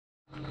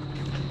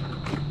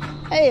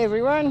Hey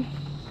everyone,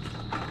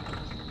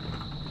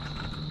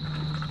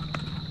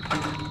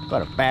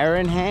 got a barrow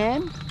in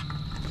hand.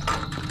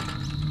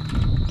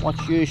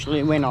 What's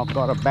usually when I've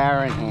got a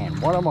barrow in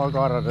hand? What have I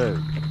got to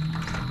do?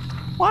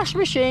 Wash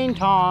machine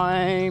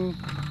time.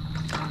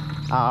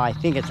 I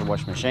think it's a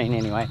wash machine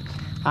anyway.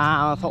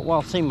 I thought,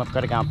 well, seeing I've got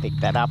to go and pick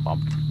that up, I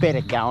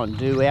better go and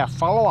do our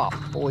follow-up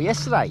for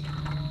yesterday.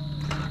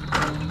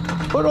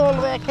 Put all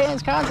of our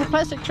cans of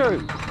plastic through.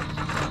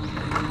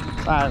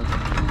 So,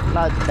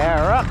 load the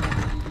barrow up.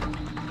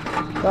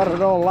 Got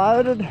it all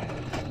loaded.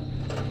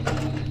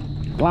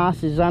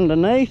 Glass is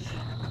underneath.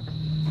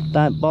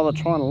 Don't bother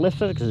trying to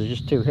lift it because it's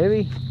just too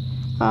heavy.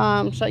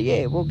 So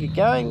yeah, we'll get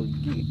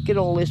going, get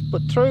all this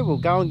put through. We'll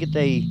go and get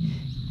the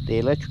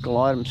electrical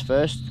items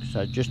first.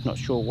 So just not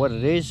sure what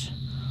it is.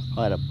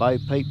 I had a bow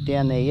peep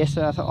down there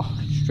yesterday. I thought, oh,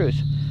 it's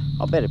truth,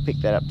 I better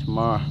pick that up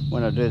tomorrow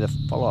when I do the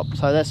follow-up.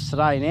 So that's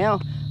today now.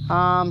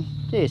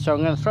 Yeah, so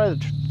I'm going to throw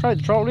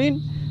the trolley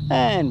in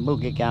and we'll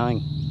get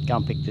going, go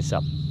and pick this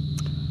up.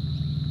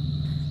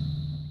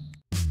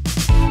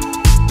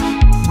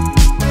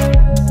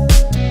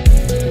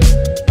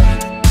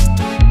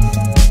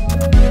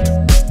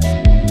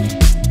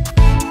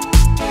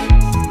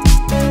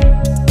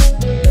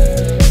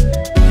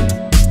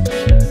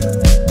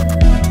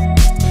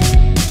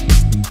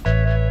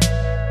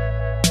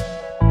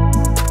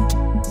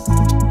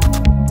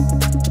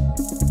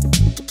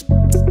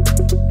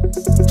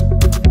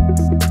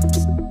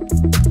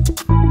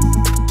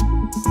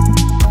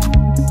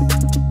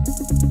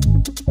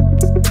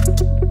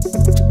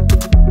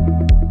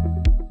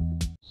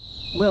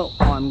 Well,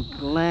 I'm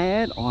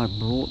glad I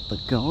brought the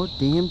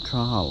goddamn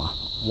trailer.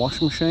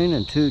 Washing machine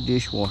and 2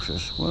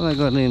 dishwashers. What have they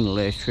got in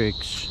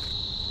electrics?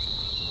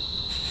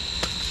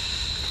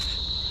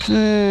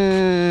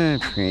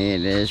 Printers.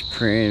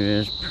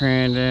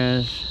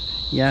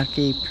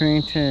 Yucky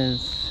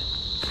printers.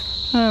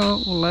 Oh,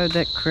 well, we'll load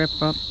that crap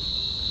up.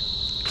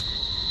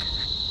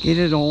 Get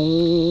it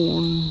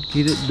on.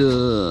 Get it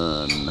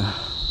done.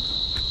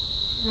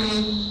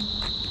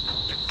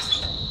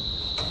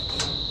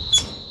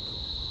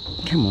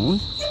 Come on.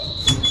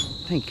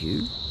 Thank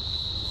you.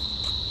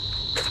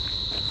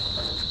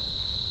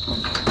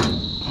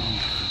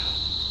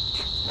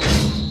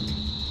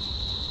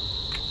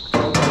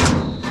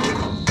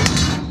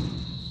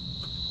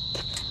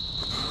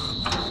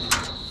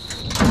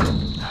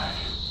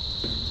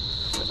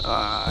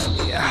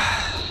 Yeah.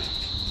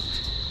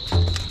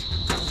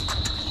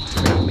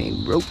 Grab me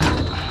rope. A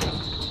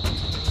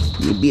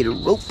bit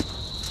of rope.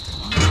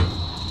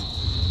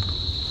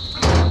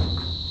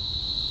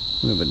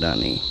 What have I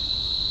done here?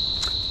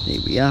 There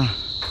we are,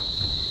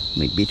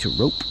 my bit of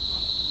rope.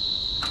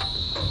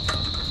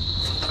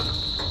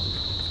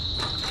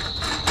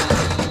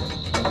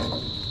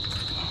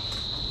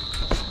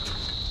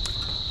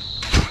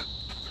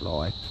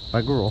 Fly,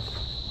 bugger off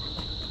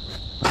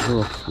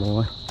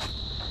fly.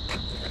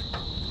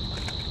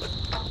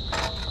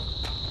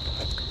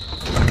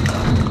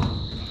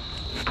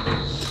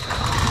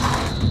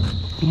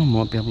 I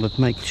might be able to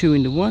make 2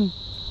 into 1.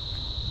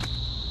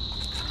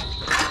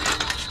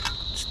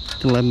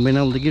 Still haven't been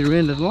able to get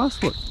around to the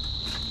last one.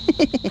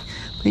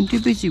 Been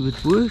too busy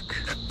with work.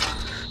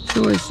 It's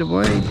always the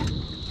way.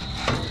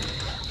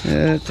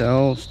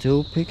 I'll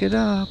still pick it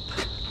up.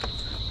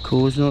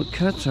 Core's not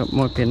cut, so it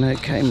might be an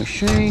okay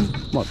machine.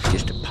 Might be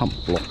just a pump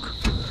block.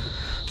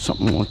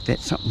 Something like that,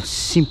 something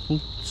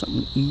simple,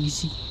 something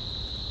easy.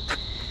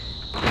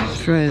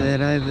 Throw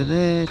that over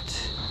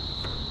that.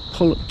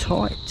 Pull it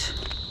tight.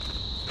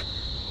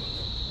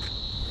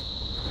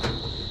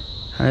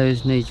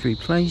 Hose needs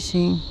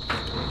replacing.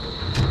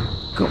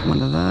 Got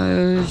one of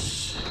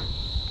those.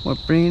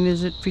 What brand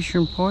is it? Fisher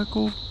and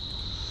Paykel?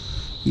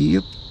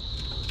 Yep.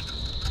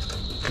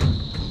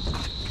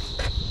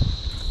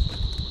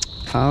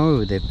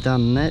 Oh, they've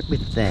done that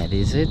with that,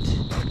 is it?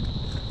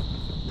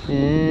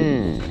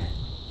 Yeah.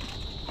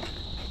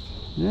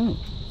 No.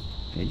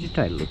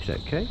 Agitator looks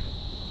okay.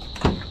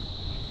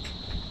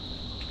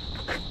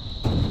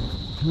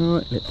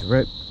 Alright, let the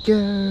rope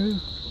go.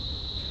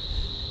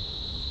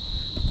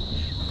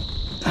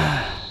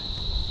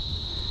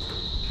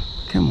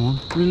 Come on,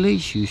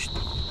 release, you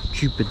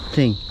stupid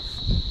thing.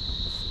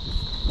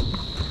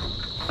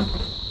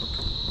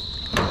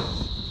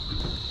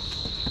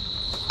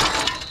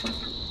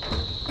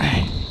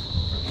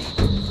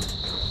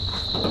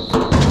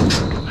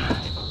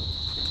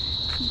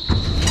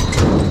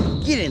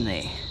 Get in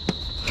there.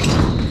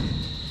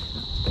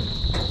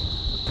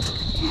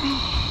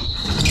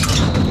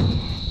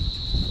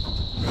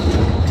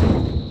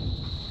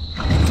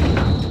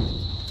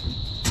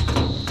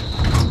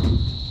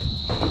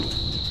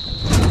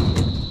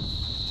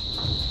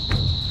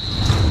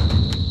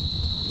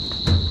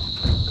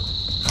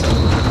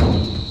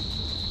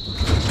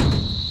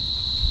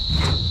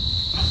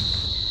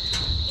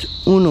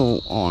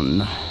 Uno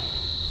on.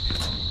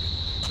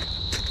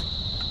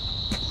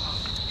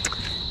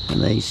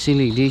 And these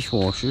silly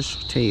dishwashers,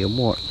 tell you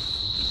what,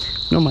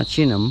 not much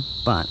in them,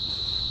 but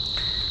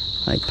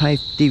they pay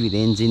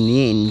dividends in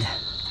the end,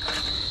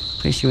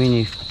 especially when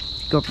you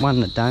got one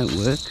that don't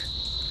work.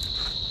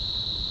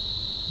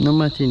 Not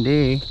much in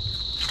there.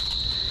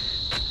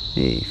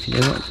 Yeah, if you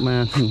want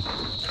one,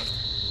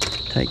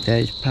 take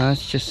those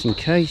parts just in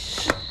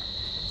case.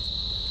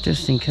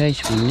 Just in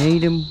case we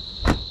need them.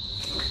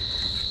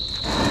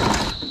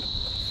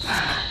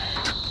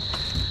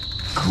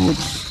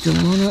 Cord's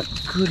still on it.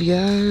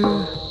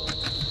 Goodyo.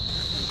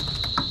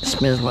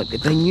 Smells like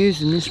they've been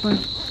using this one.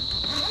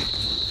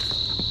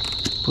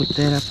 Put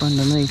that up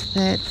underneath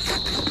that.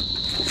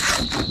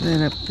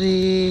 That up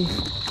there.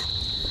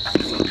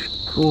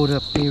 Cord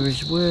up there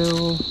as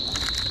well.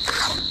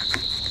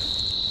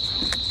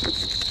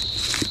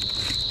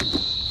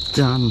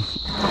 Done.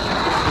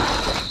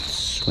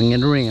 Swing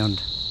it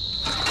around.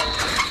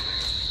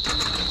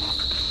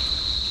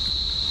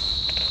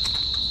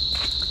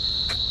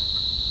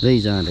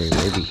 These aren't very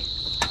heavy.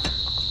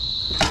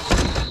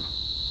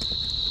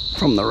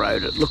 From the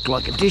road it looked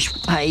like a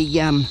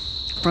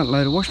front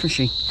loader wash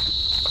machine.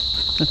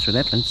 That's what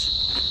happens.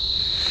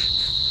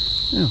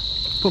 Oh,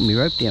 put my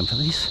rope down for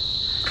this.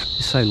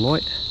 It's so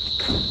light.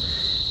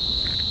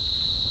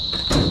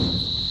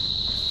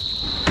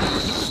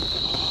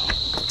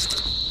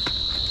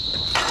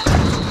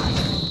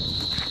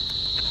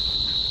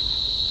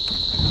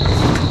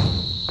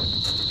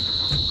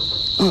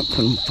 I'll put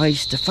them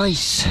face to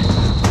face.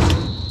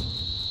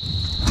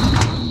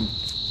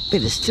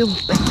 Better still,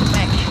 back to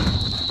back.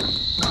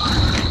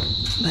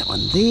 That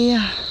one there.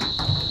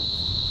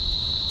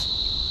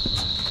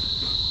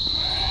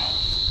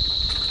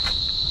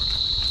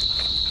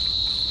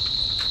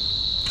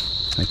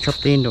 I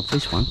chopped the end off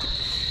this one.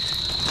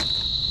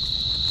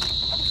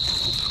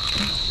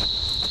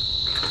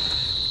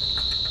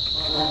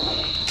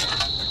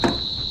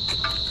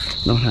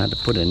 Not hard to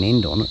put an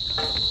end on it.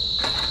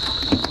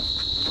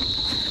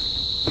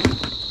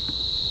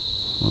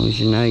 As long as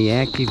you know you're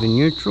active and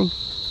neutral.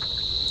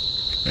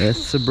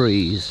 Earth's a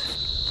breeze.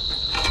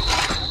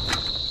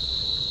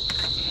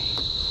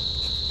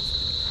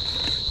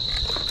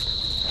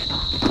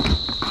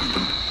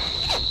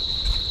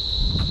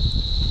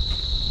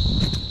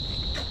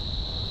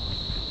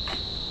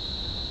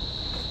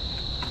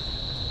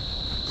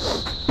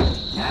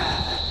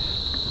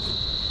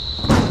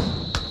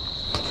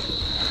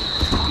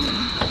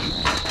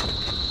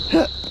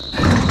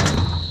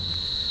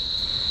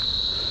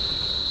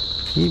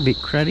 You're a bit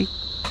cruddy.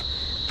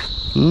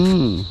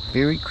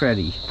 Very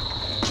cruddy.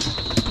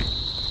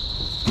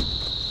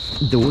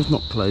 Door's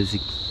not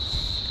closing.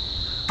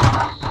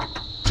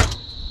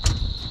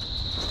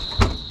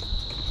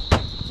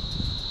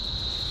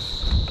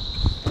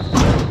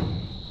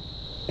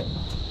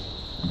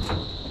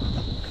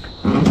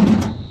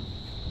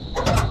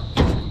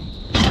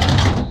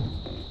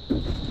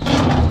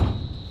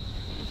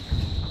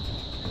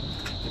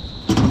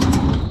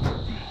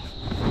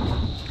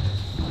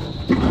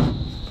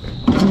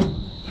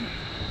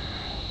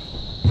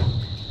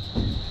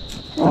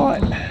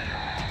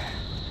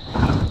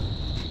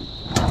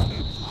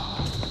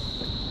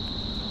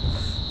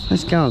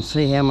 Let's go and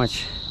see how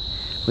much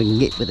we can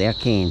get with our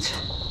cans.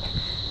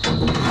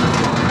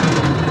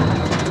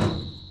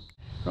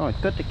 Right,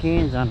 got the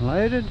cans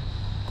unloaded.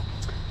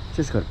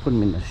 Just got to put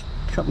them in the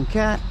shopping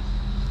cart.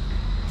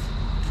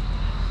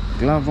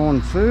 Glove on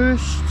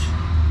first.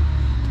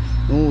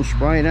 All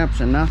sprayed up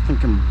so nothing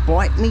can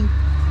bite me.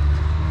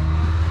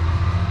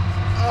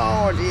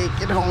 Oh dear,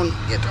 get on,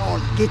 get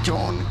on, get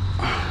on.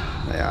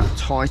 They are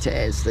tight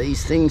as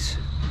these things.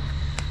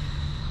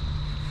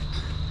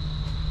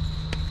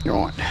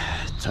 Right,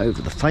 it's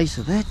over the face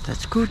of that,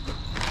 that's good.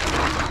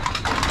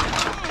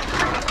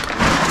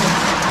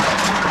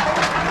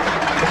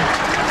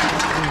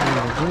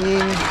 Over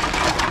there.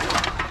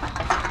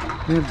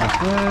 Grab the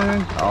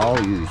phone. Oh,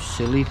 you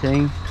silly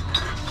thing.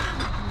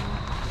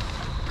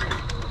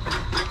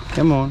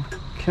 Come on,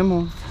 come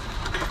on.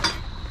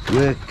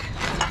 Work.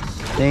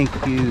 Thank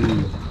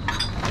you.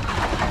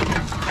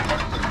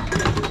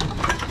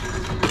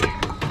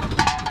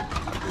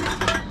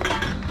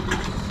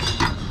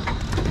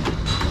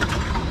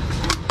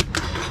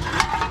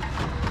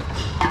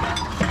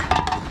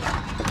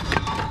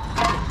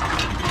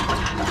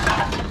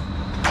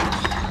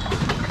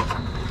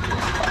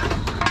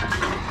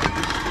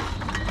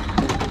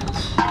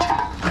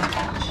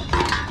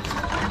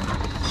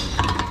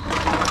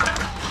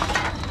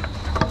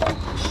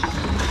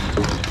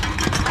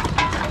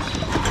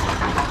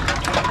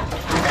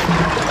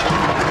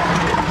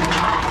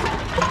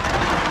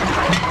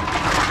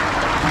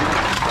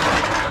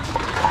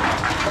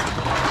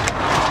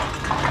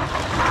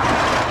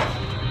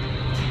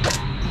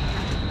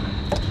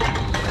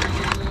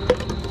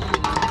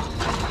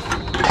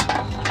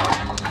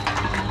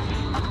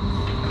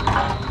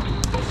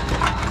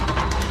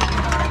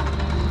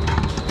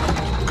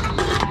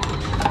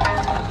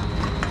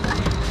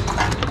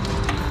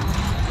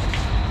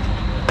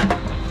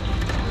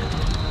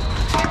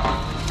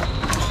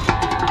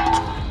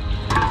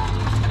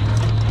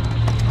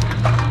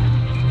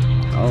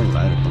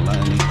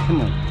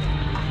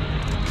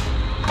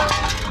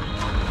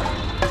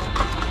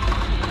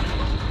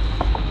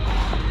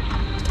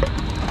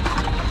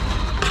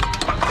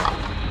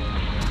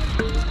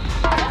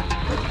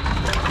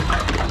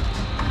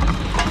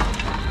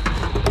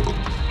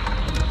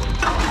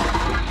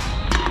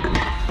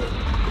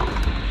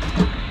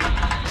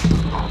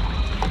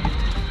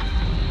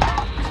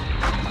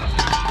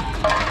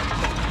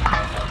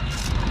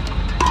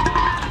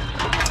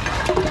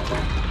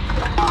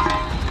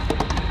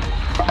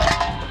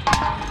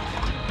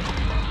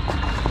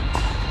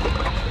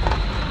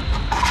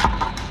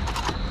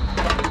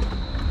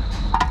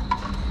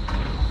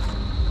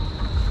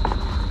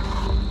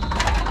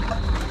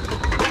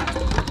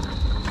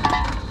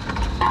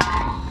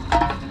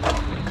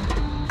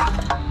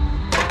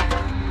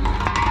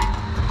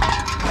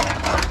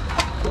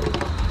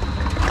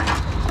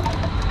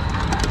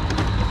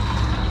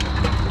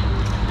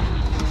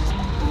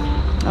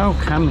 Oh,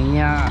 come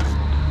here.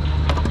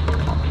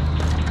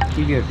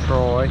 Give you a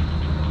try.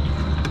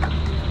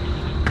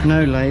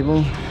 No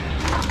label.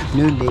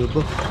 No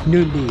label.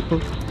 No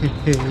label.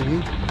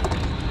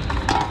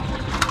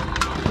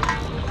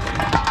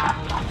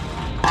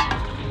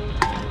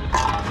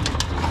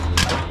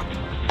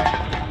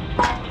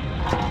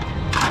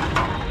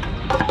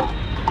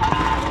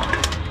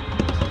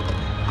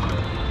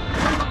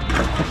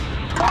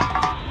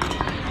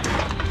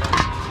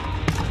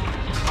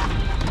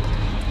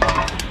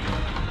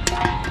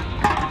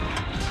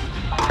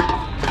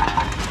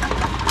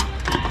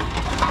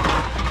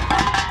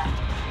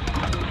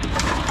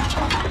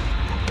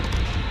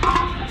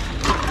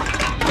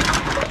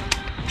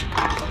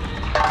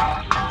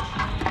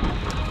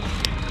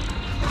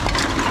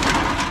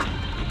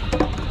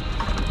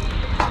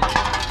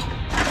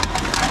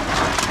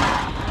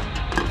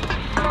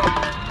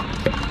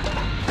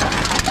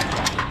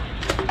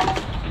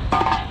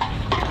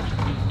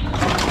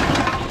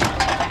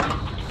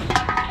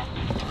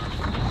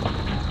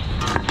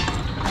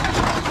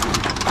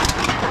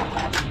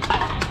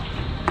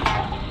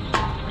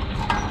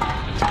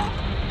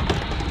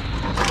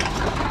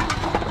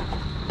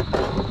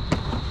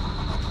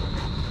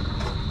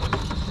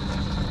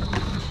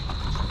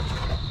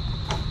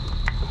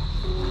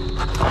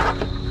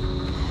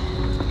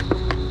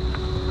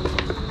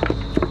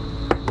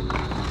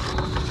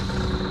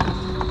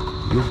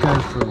 You'll go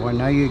through, I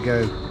know you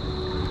go.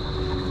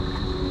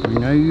 I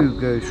know you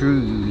go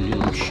through, you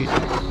little shit.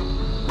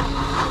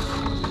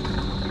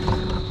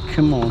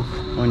 Come on,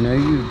 I know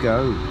you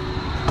go.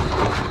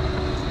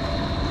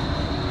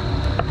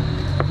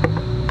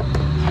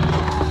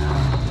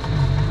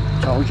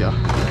 Told ya.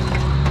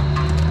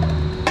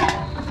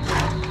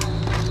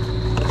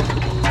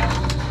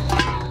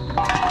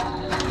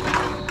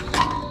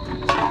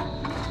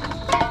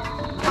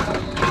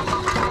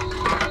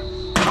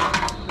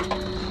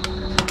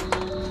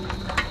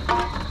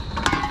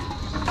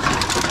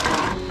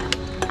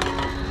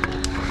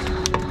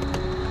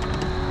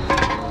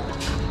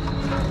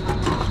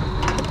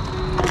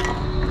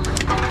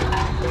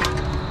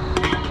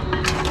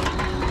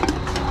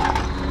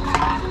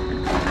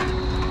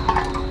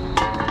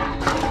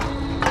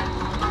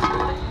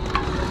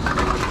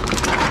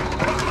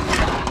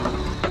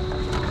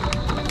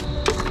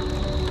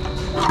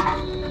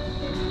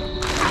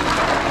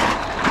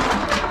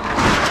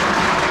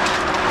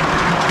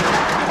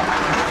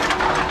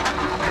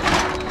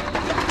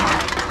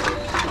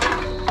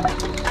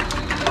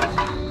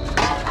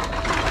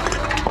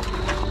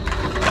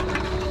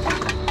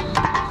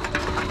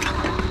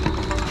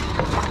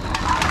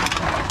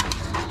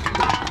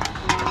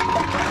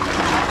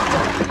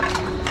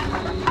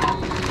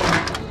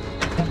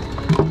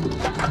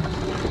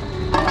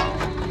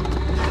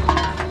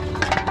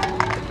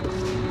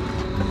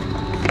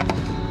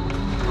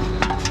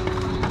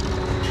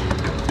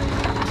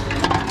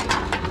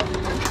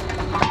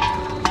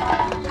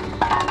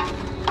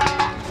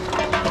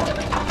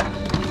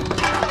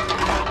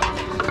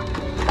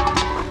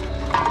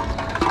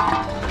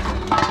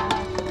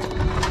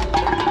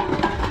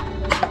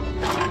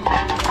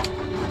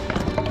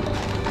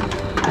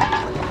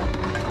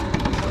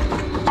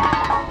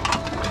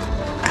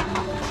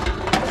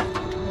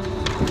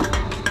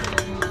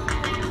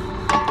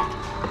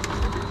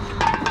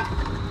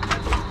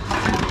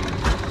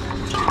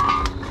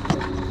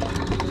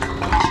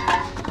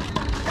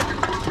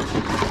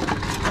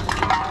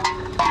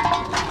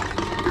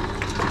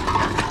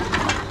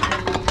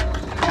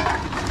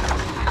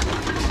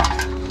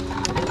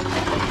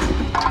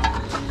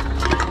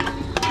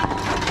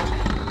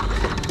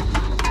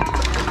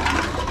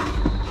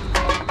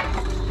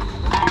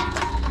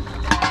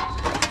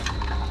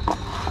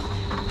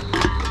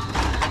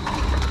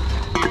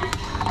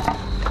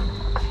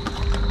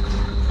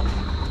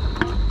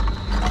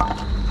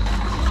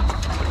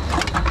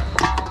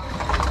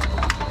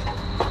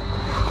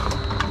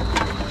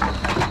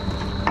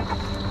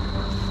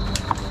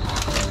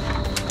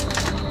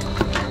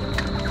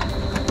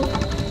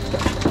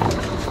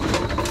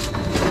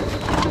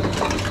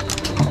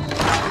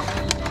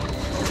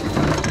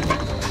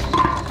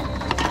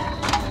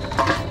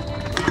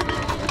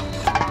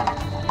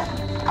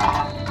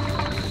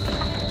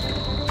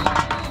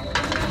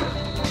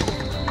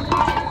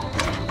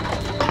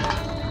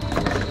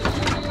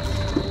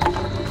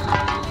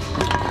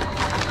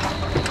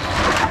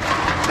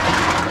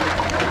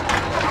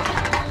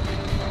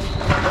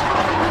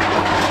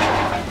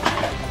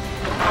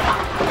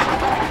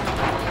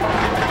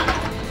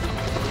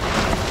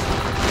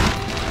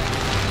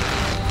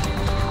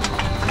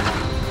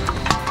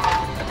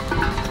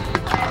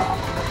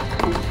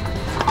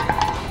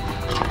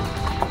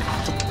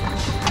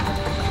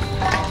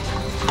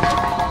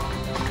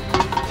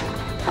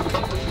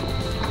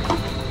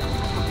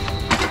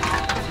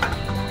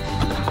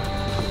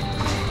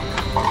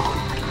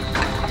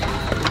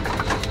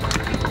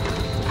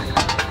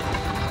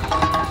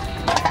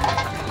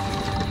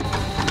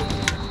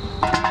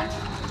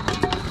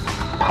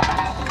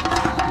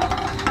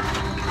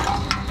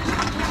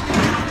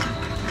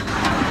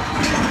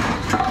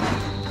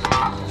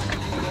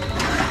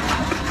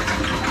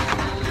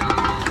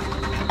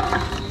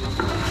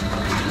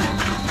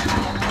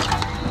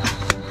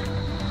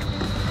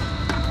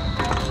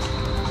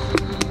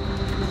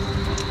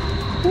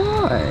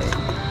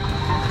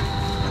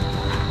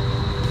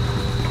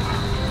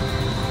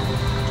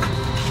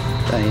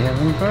 They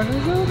haven't got it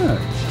on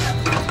it.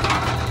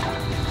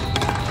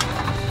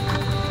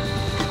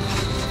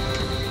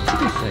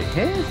 Yes, they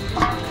have.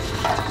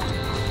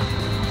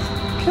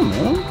 Come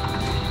on.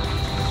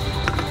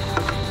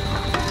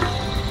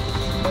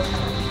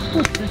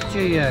 What's the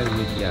geo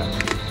with you?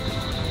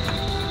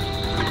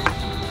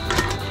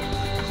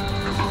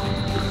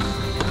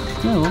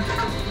 No.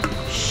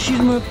 Shoot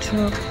 'em up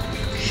top.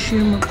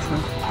 Shoot 'em up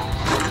top.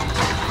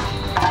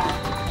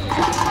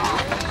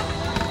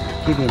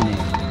 Get in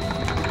there.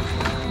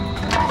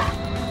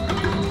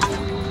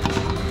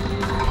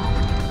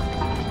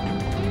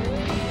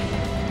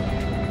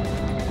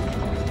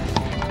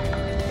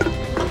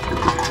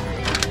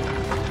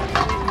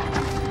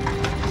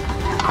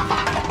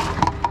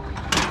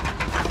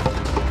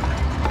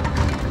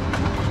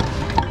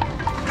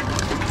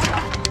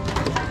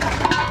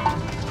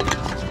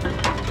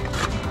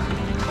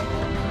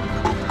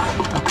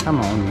 Come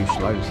on, you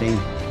slow thing.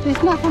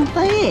 There's nothing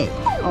there.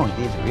 Oh,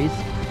 there is.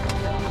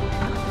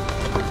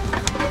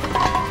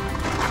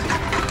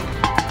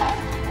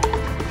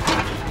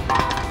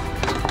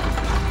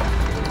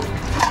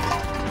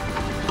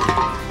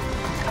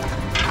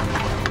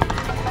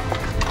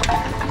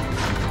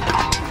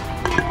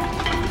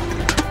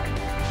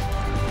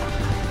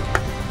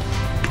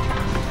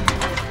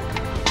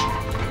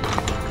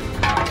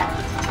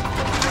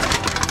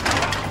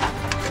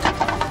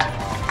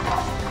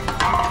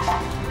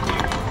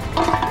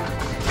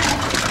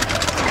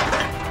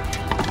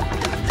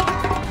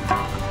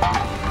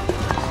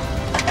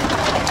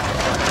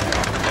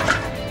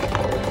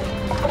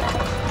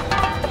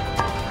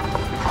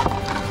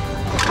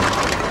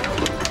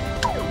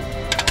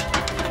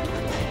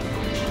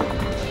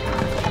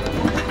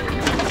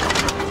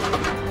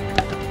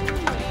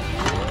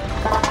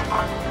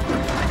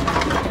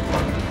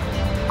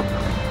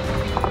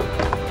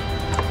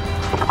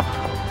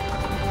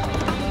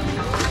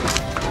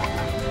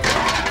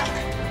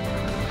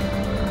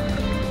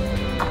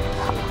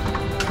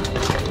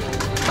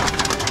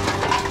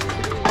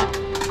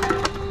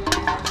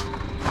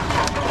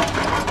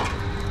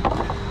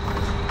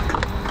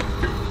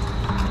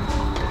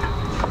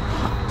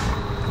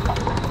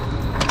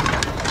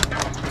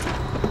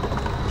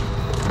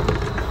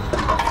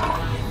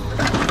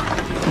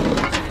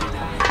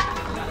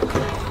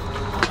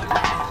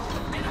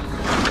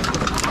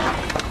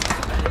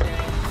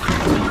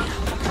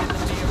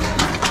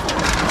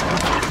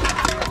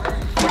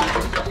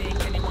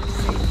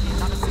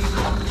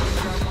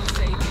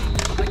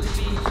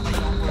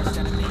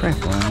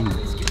 Crap on.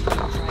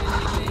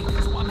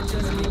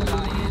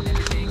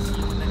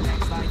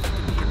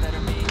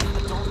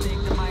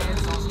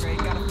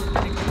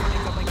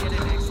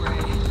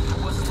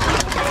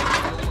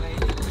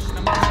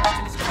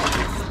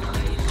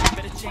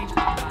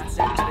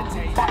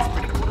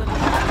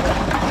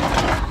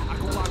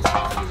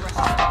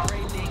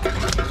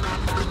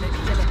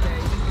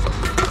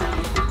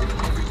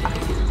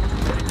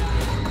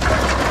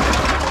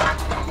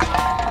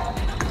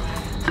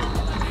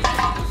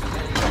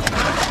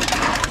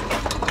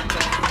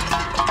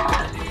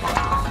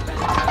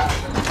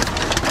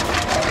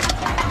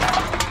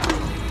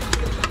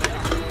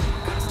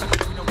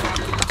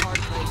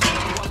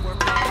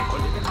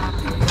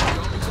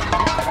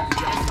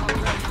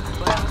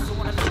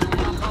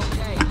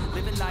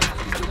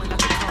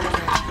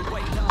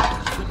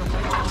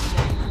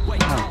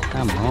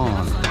 Come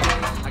on.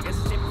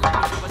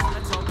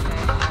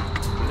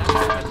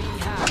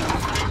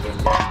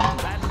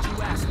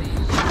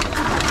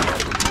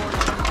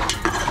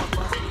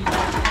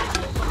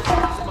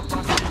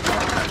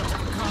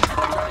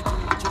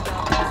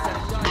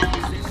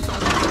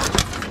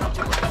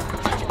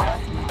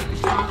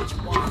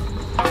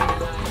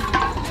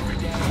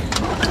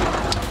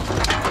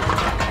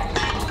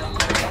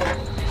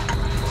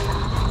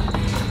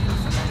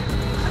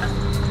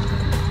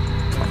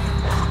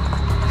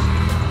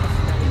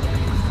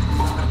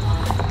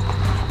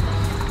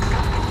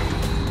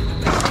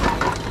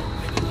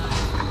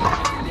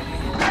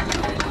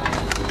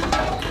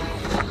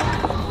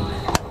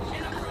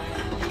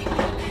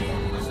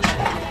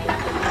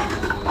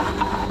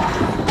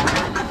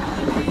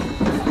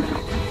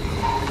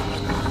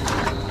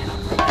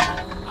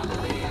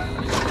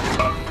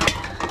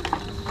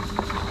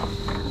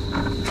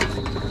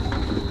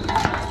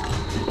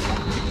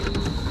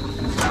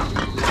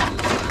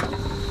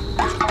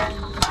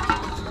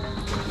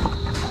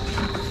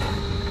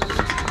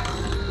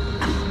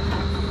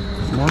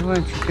 Why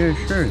don't you go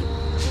through?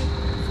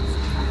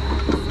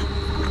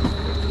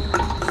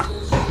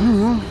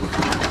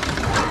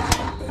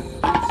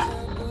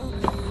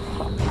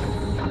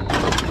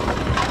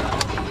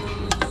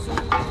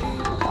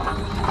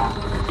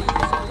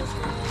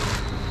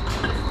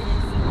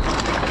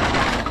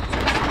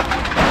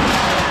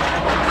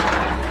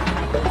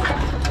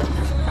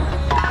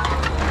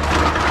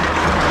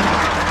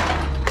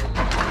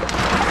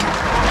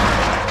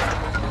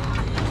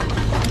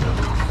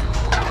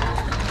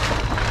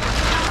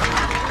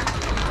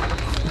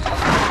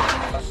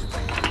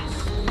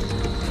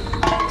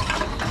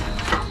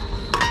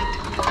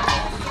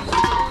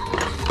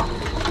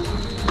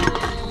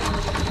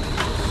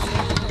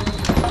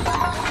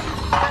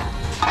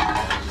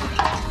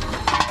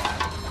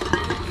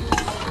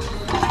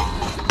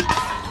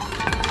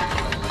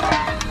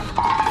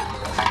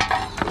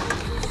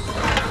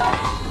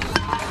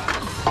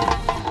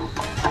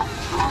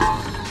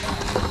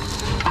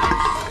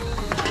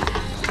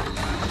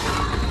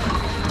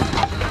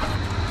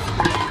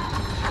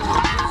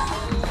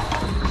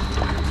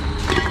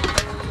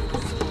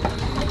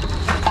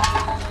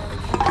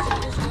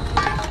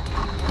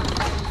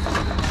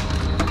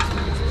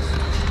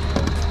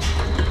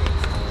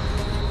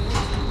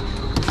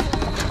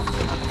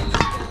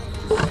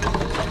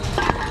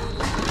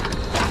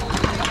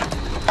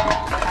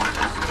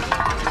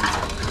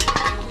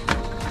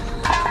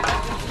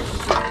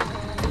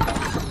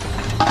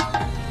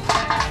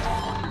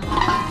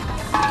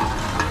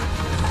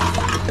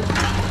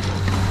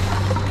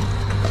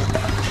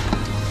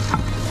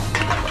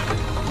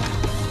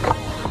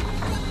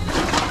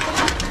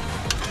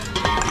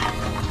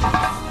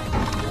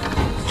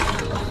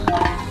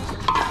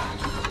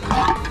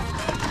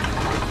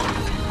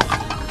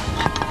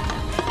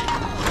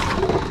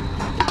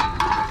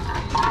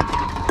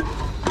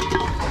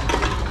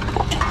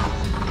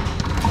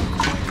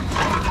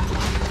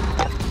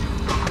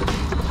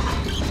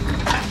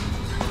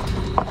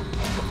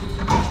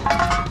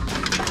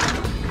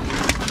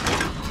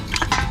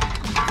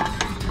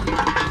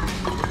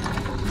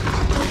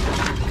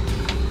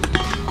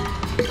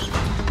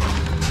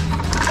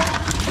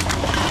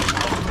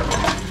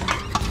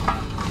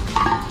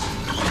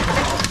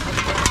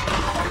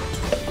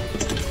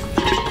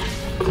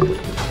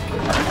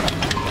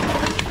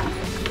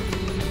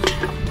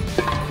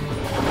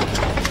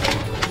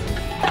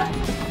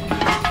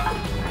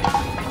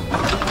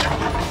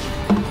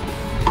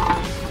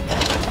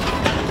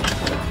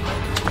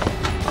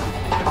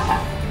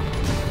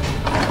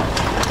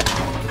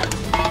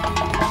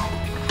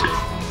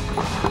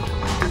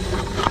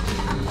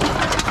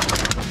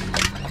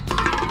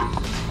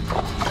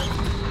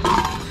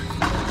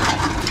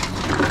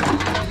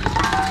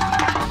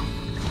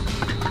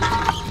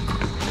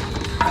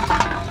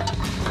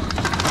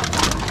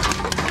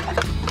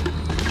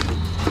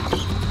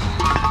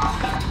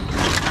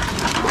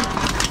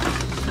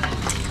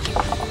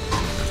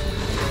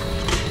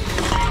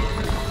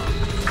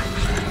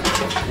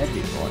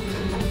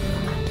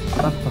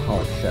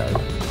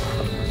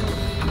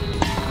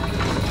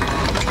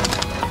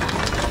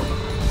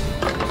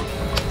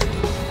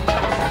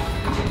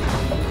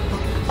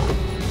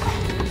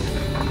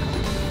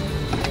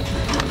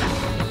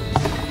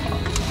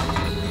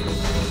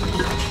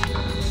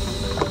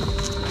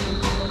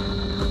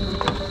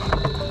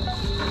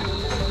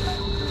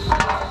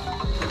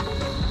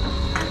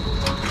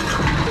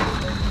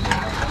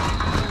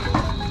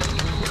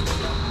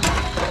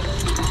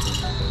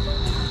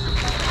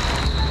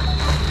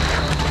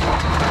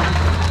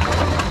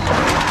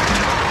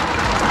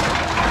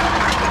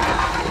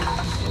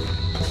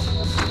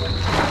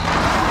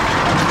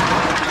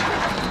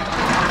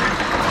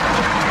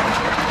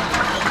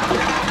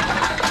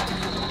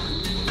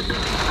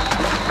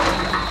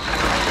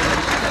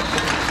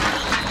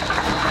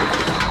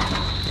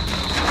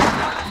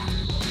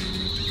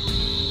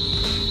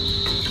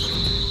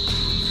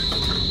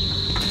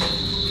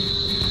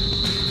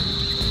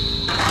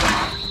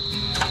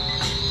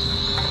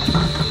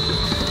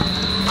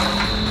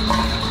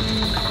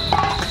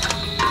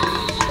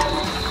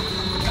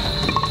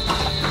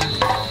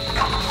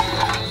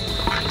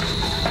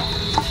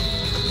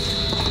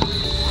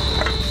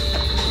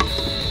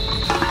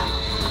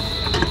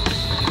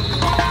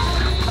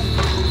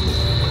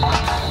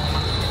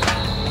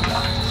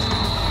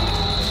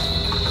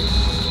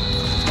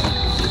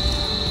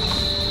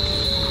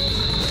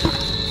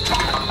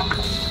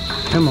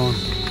 Come on.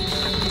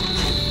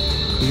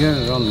 You got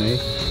it on there.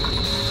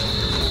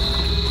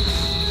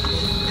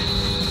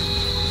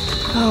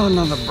 Oh,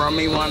 another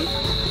brummy one.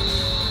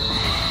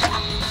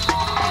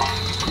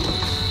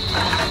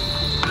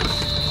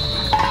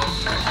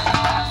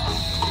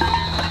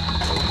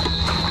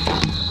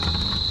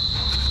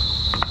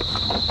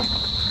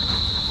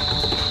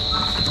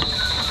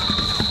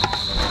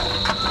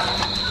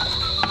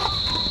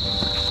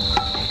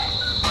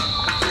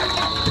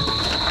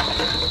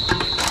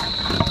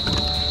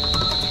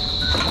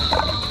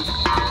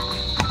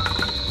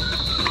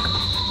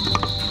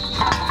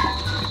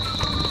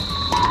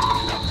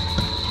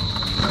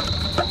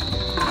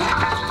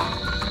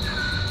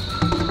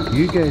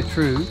 You go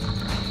through.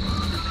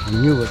 I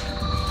knew it.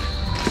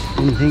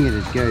 Didn't think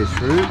it'd go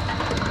through.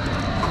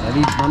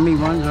 Bloody brummy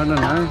ones, I don't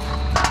know.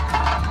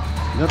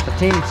 Got the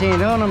 10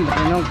 cent on them, but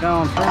they're not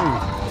going through.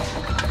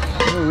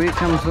 Oh, here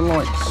comes the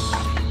lights.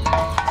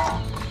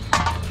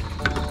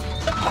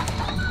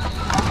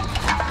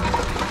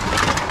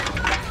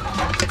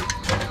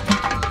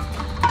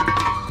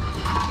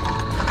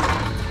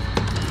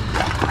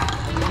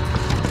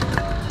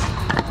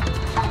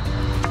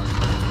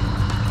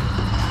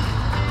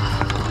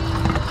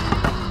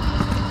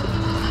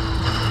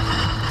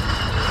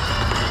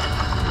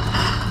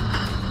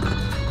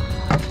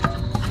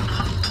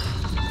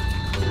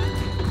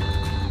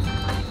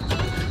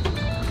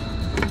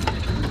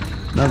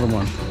 Another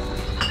one.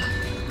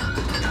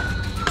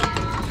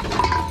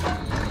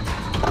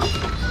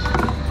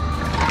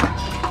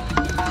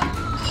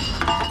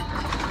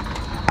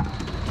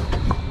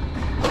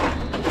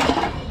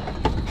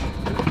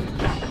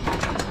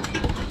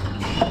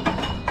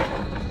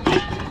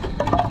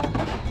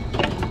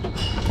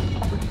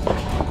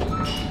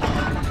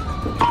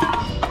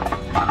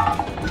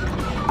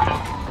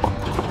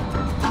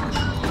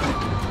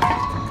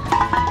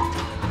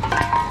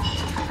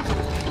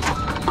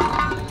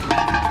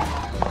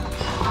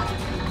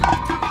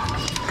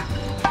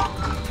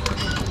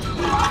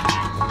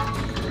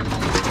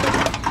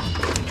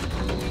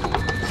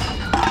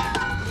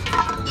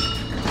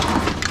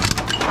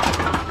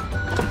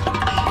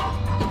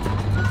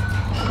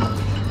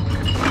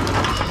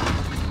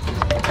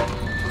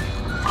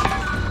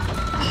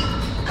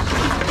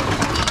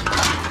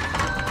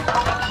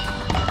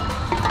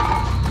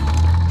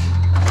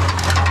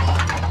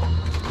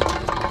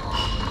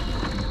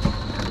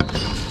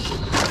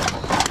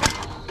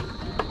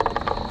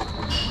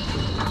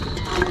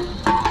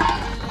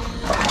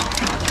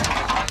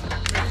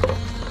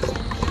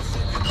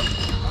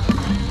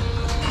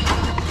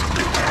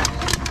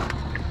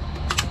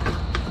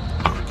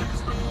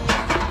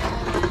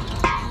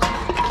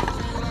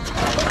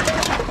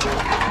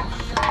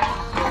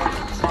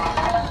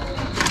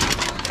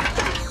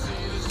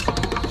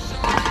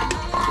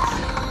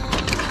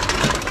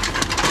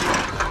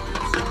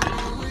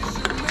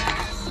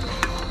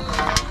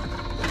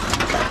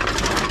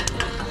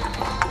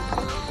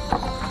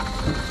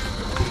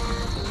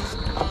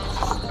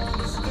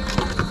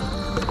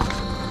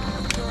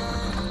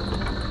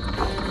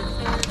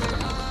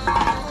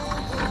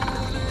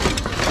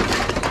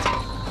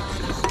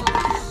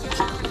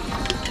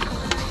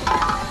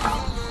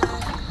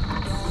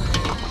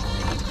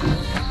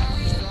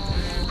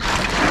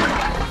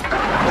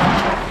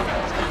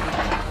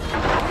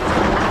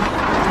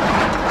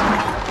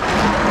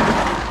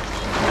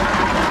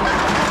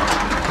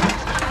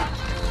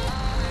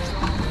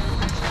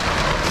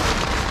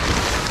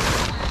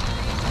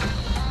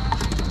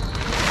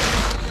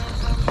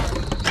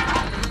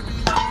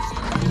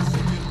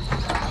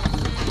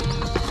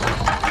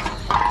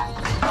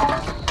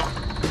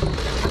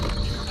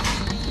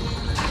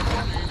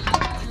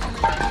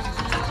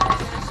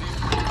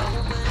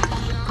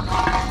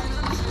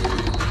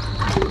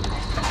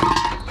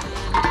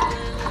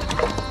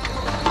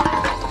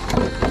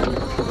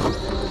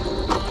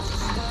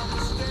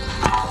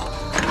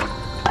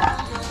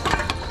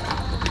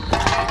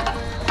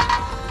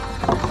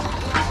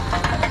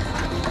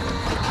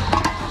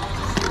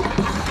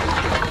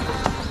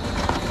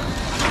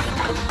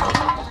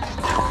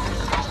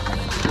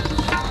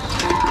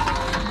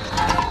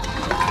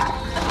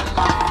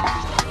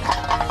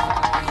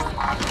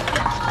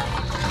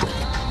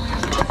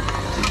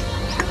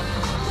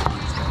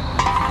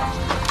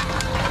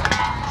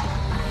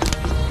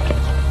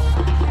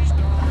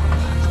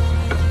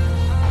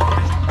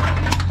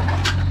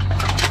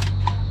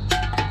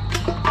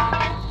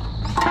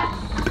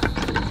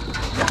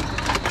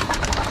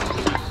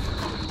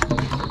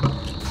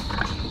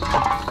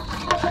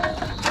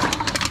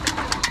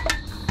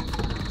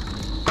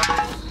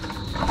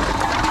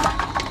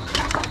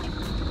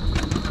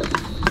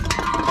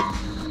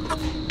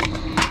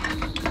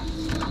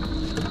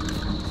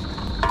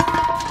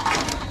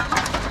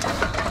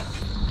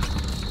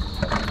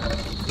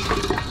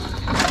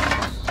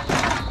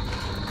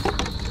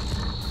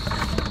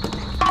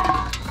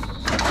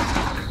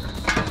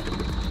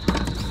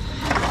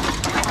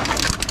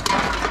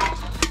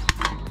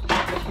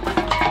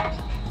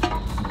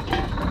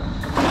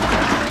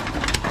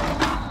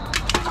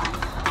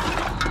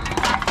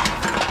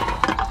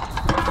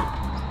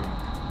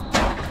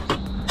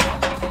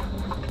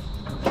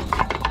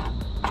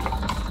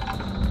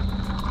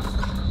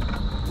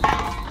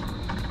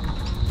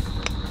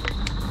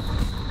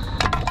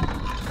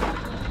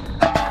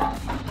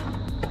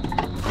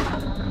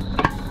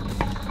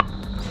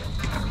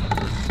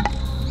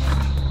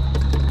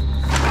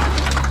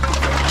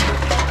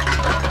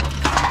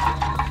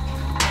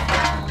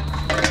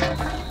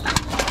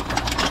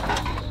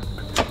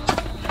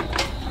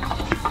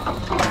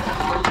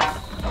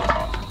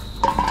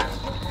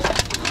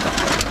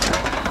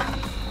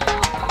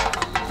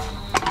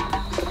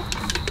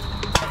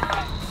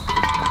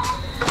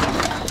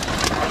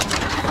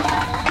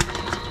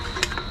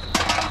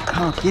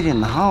 Get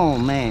in the hole,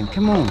 man.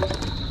 Come on.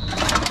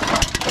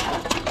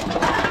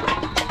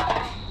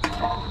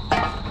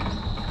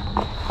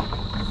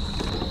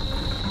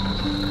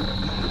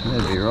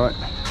 That'll be right.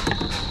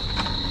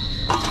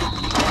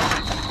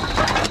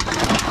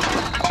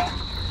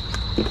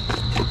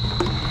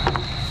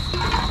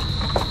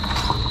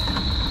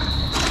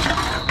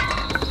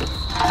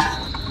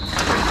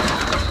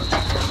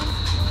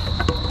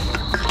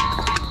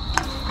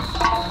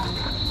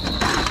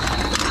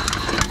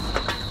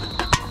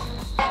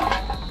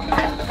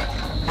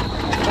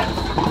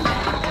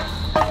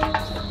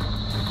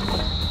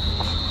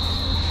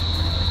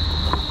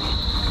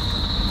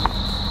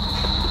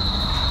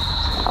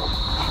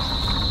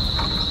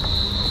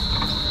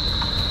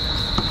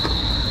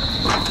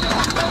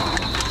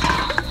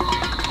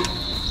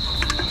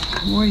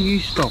 What are you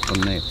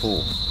stopping there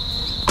for?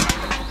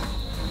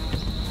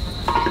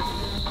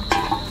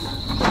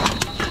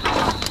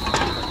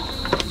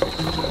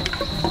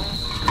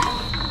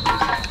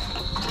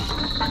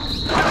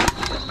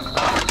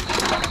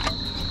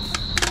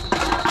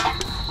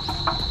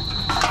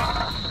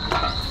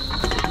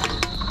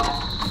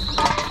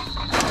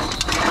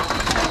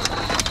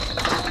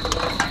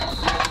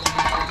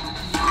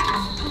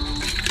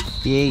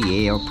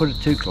 Yeah, I'll put it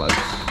too close.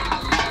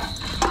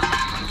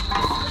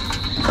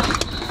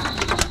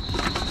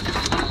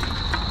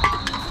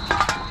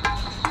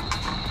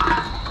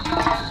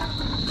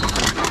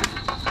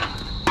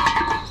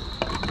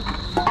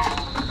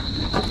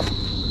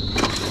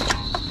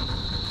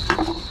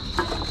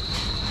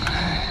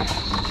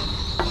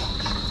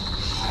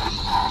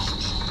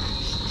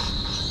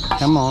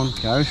 Come on,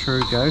 go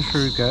through, go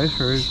through, go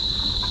through.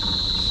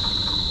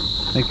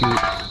 Thank you.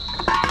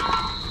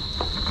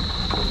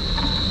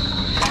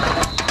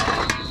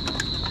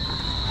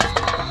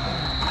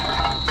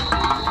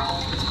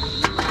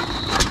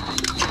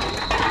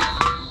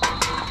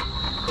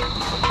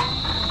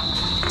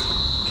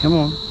 Come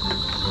on.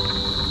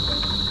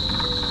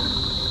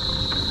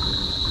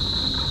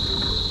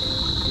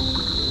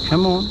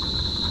 Come on.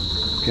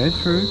 Go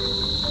through.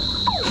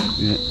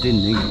 Yeah,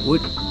 didn't think it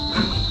would.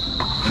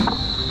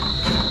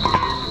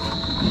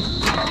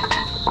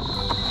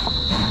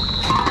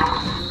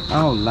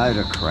 Oh, load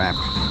of crap.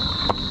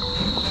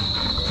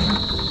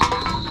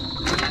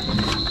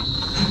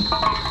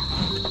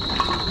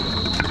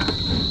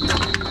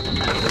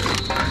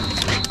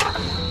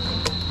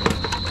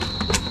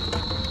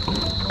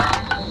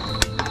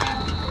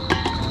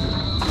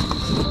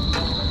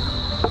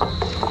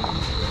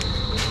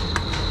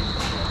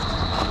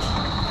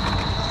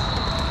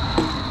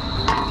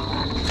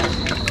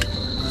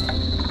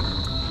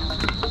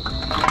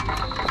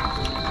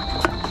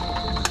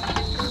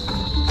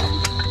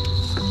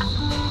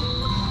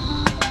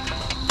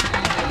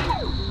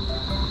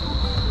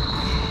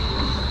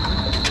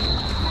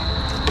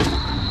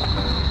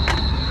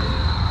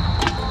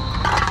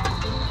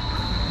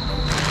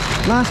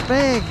 Nice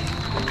bag.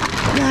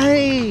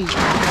 Yay!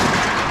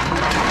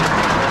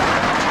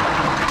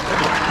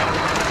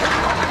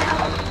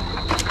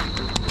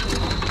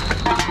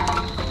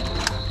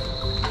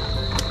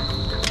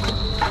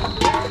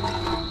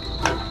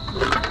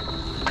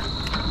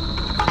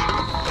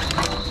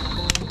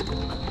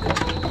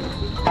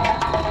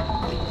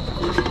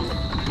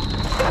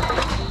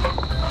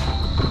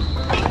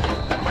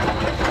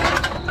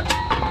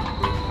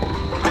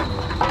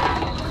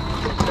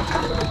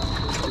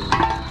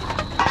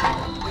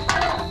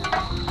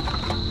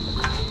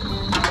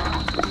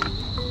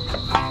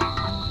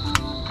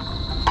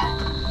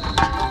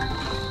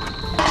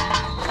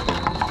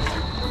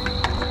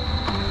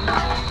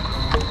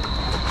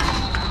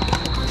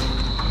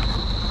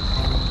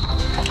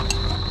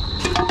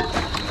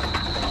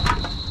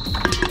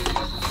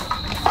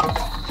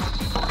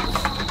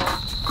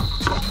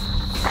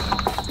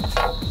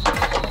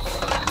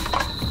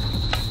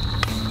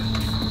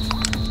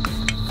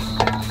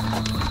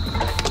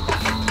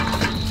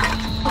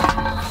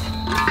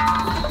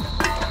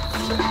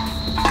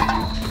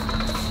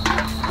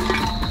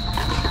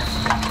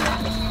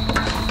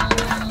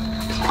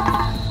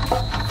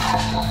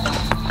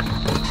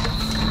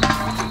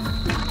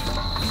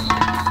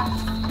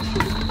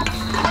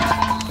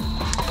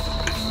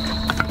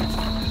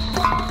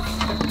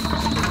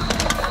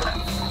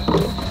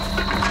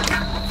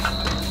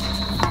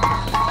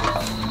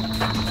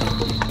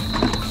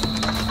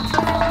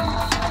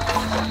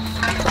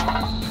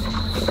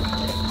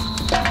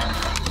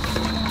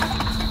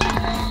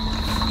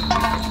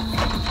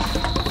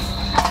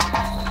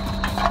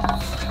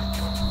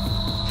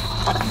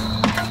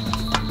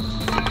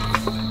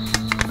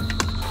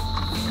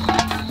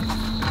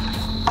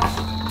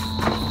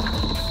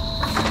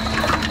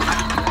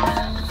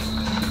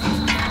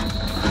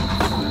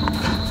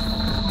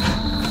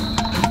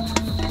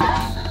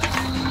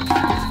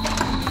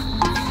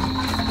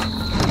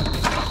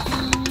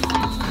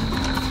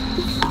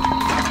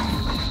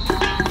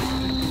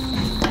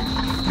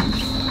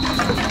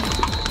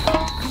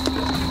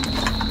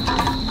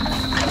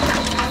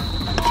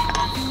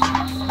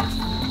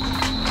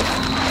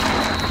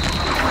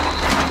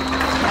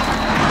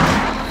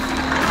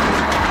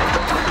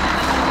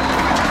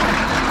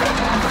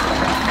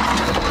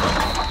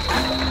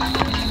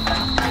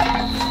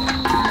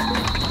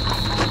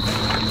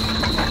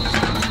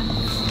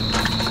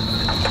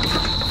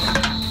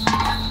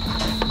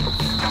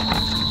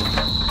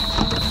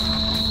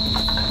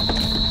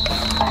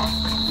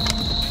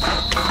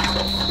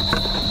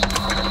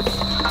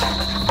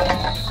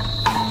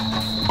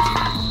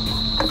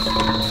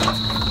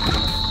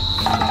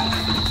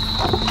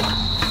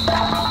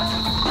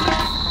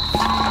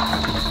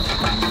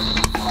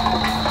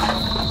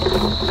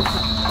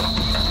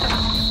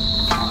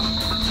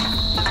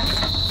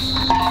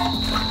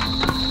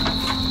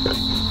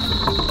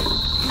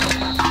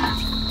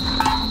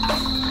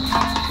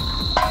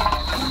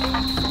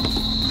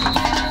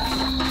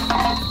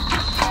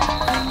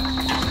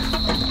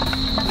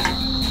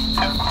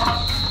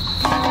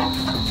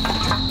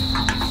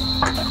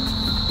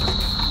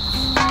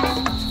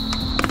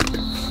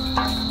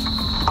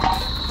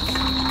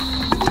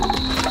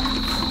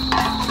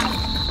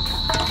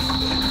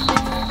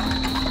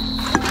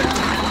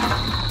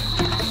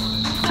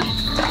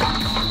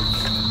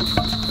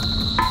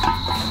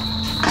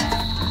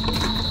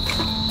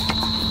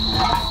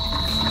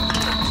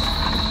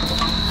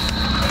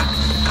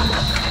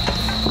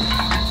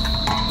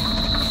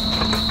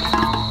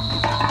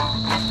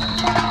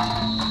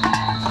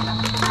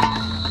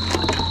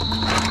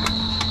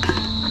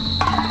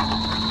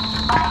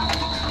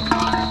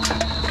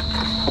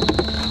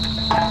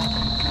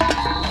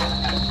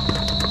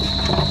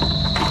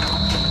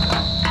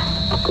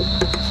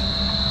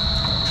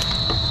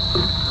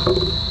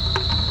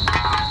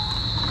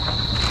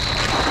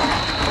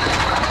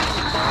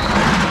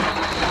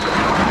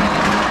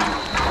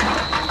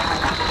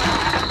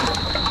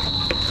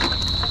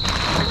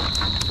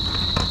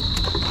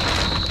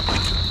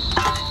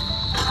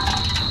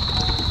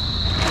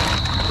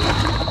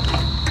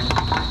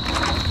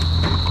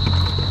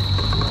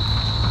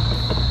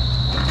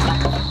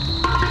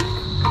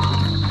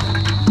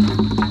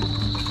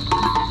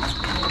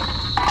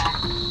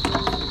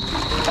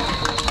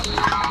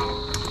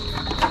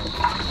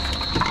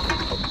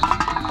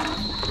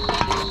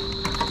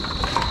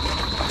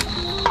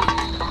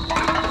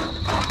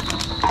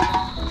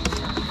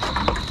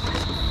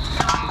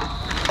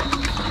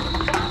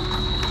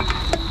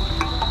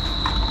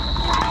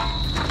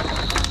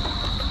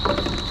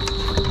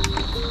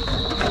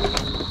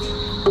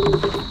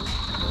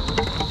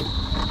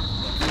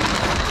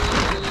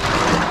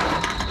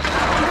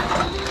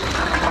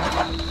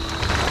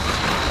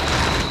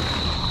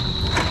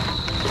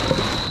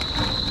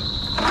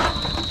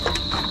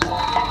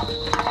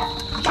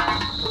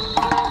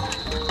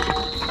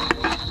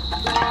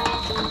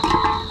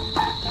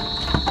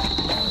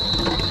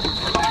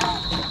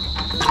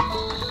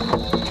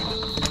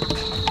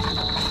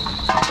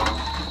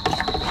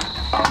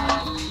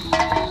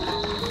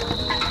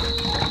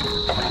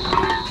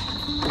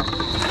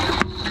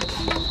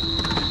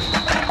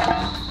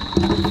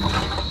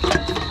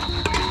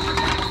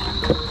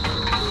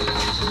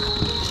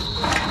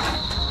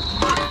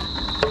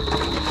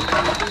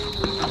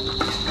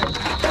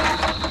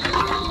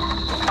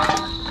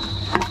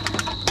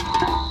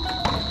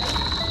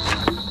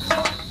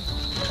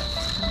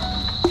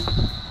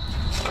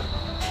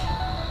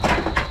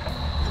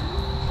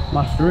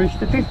 plus the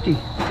rooster 50.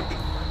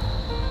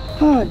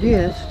 Oh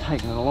dear, that's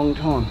taken a long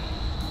time.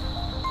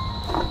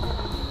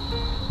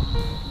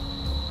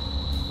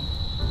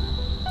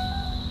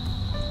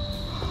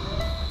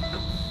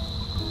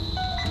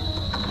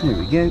 There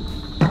we go.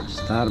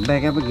 Start it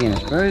back up again, I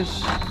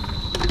suppose.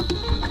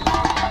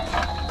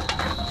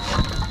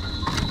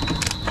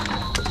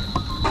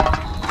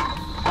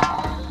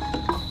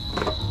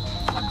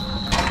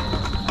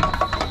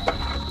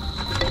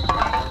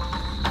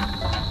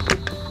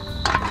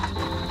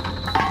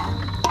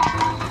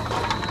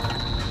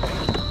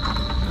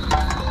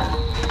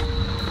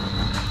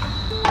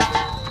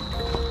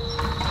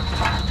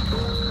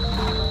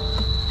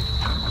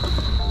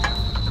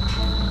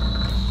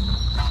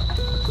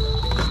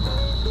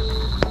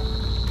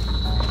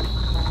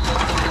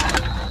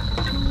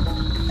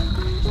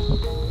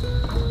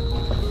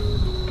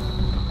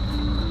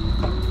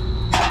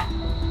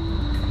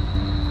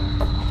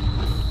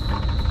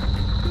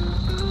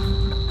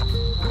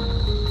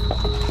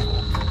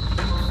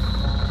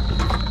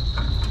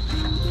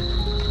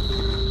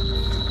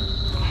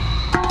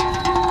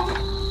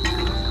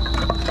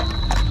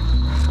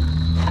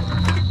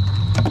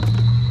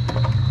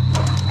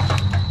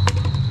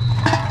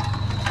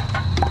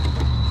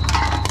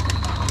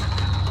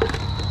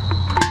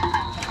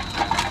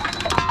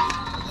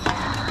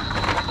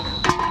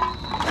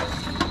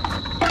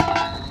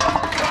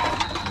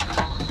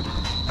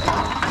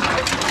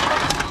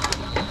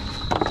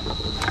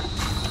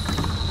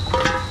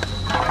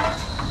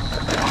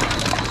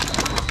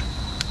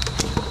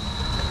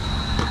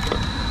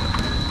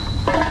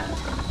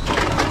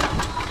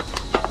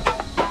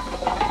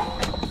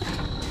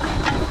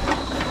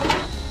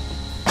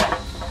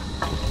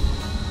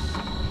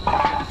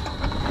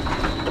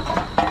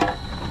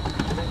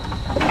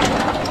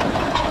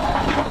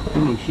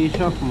 Finish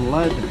this off and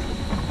load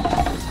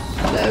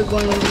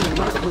one of these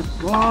up with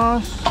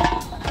glass.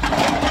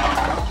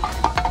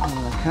 One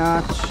of the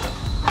carts.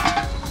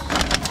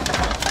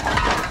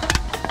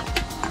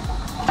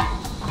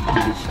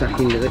 Get stuck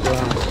into the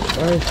glass,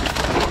 I suppose.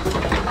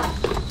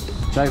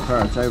 So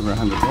far it's over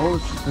 $100.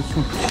 That's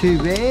not too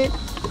bad.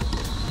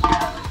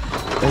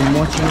 Been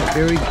watching it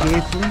very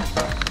carefully,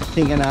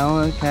 thinking, oh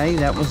okay,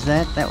 that was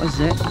that.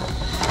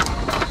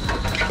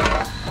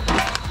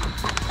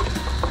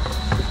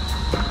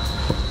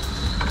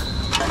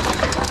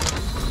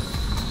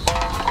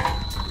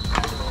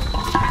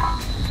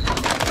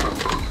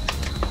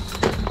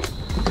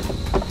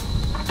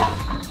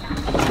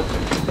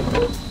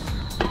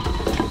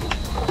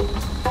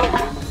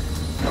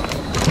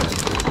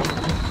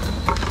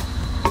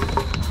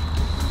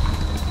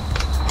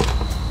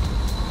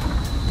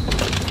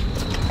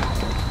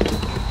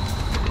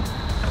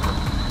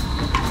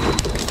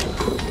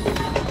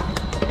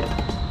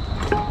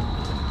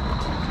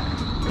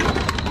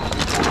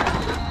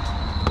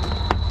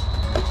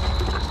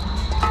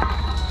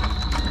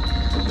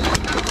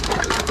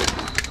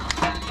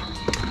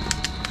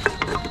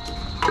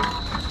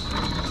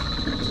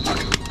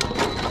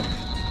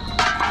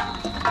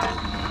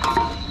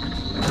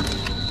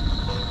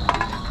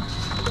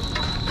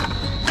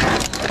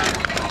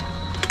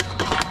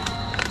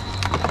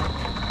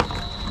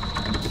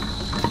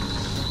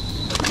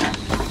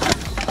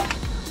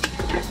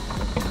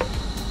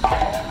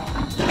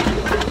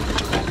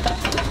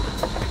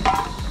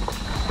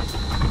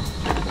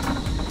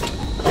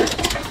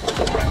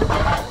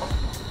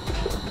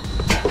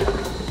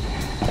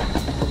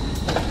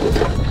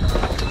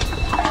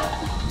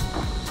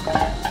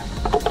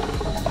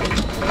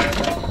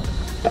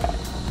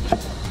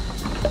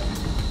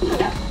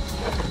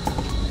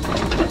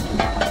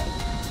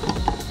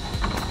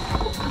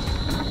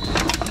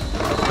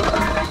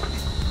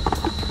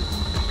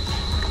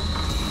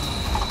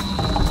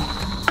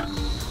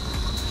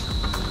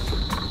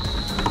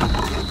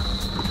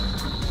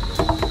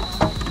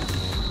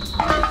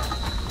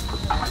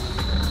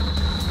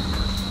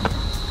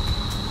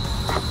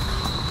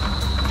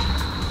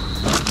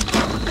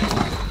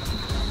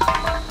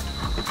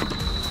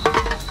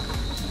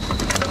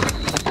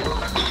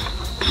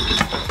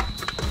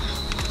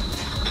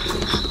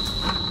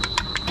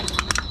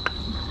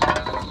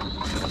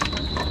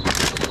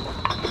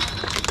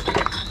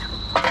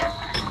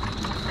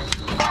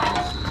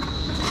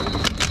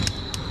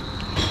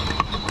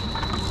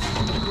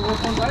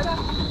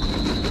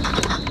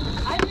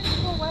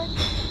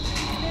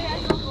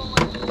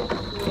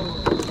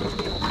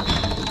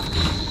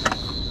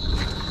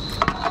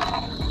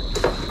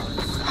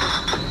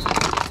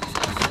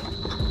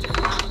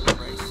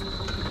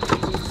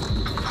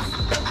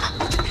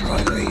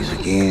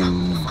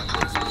 Again.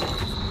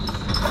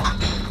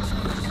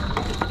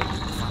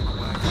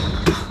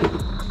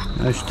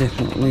 Most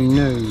definitely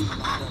new.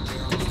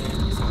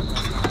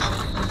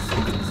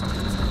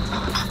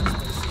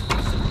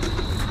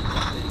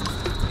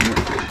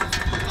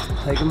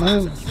 Take them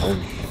home, I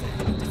suppose.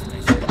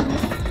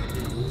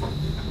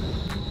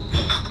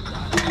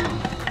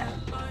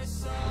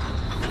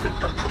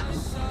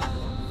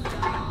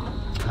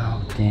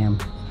 Oh, damn.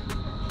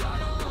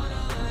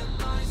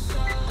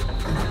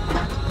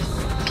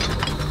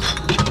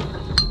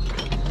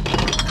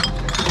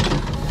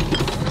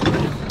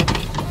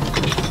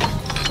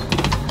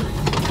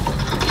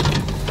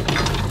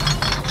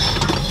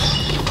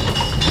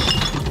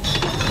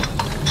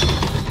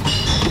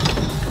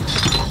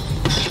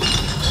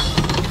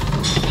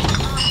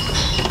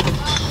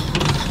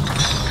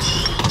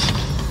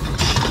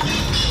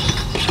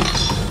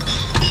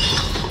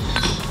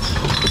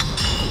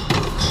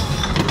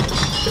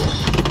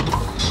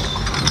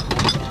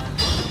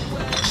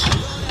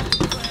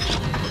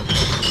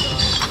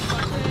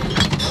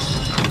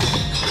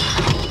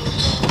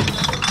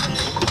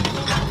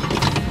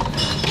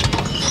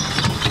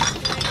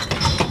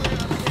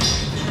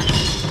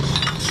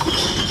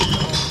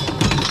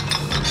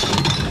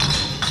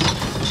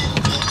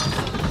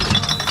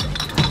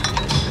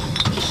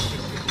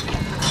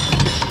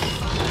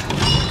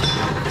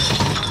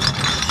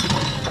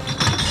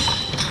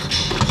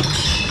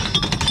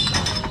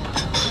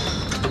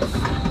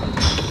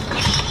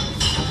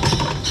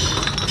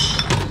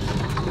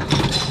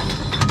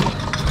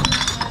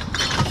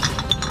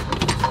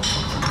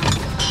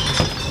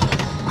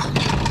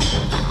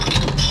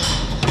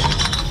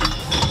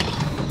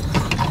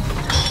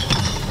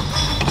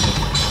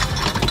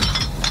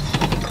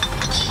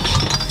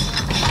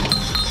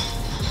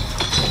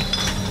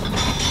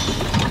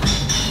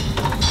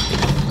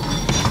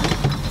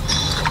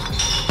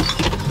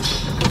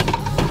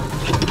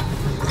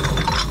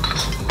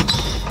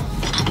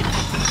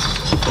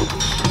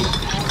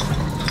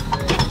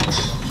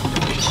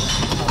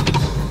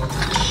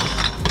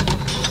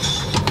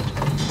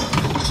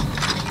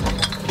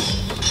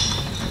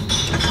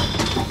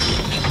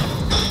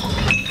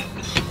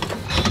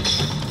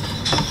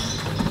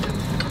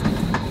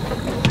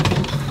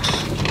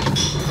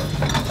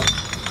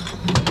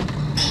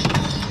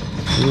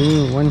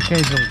 one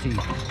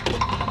casualty.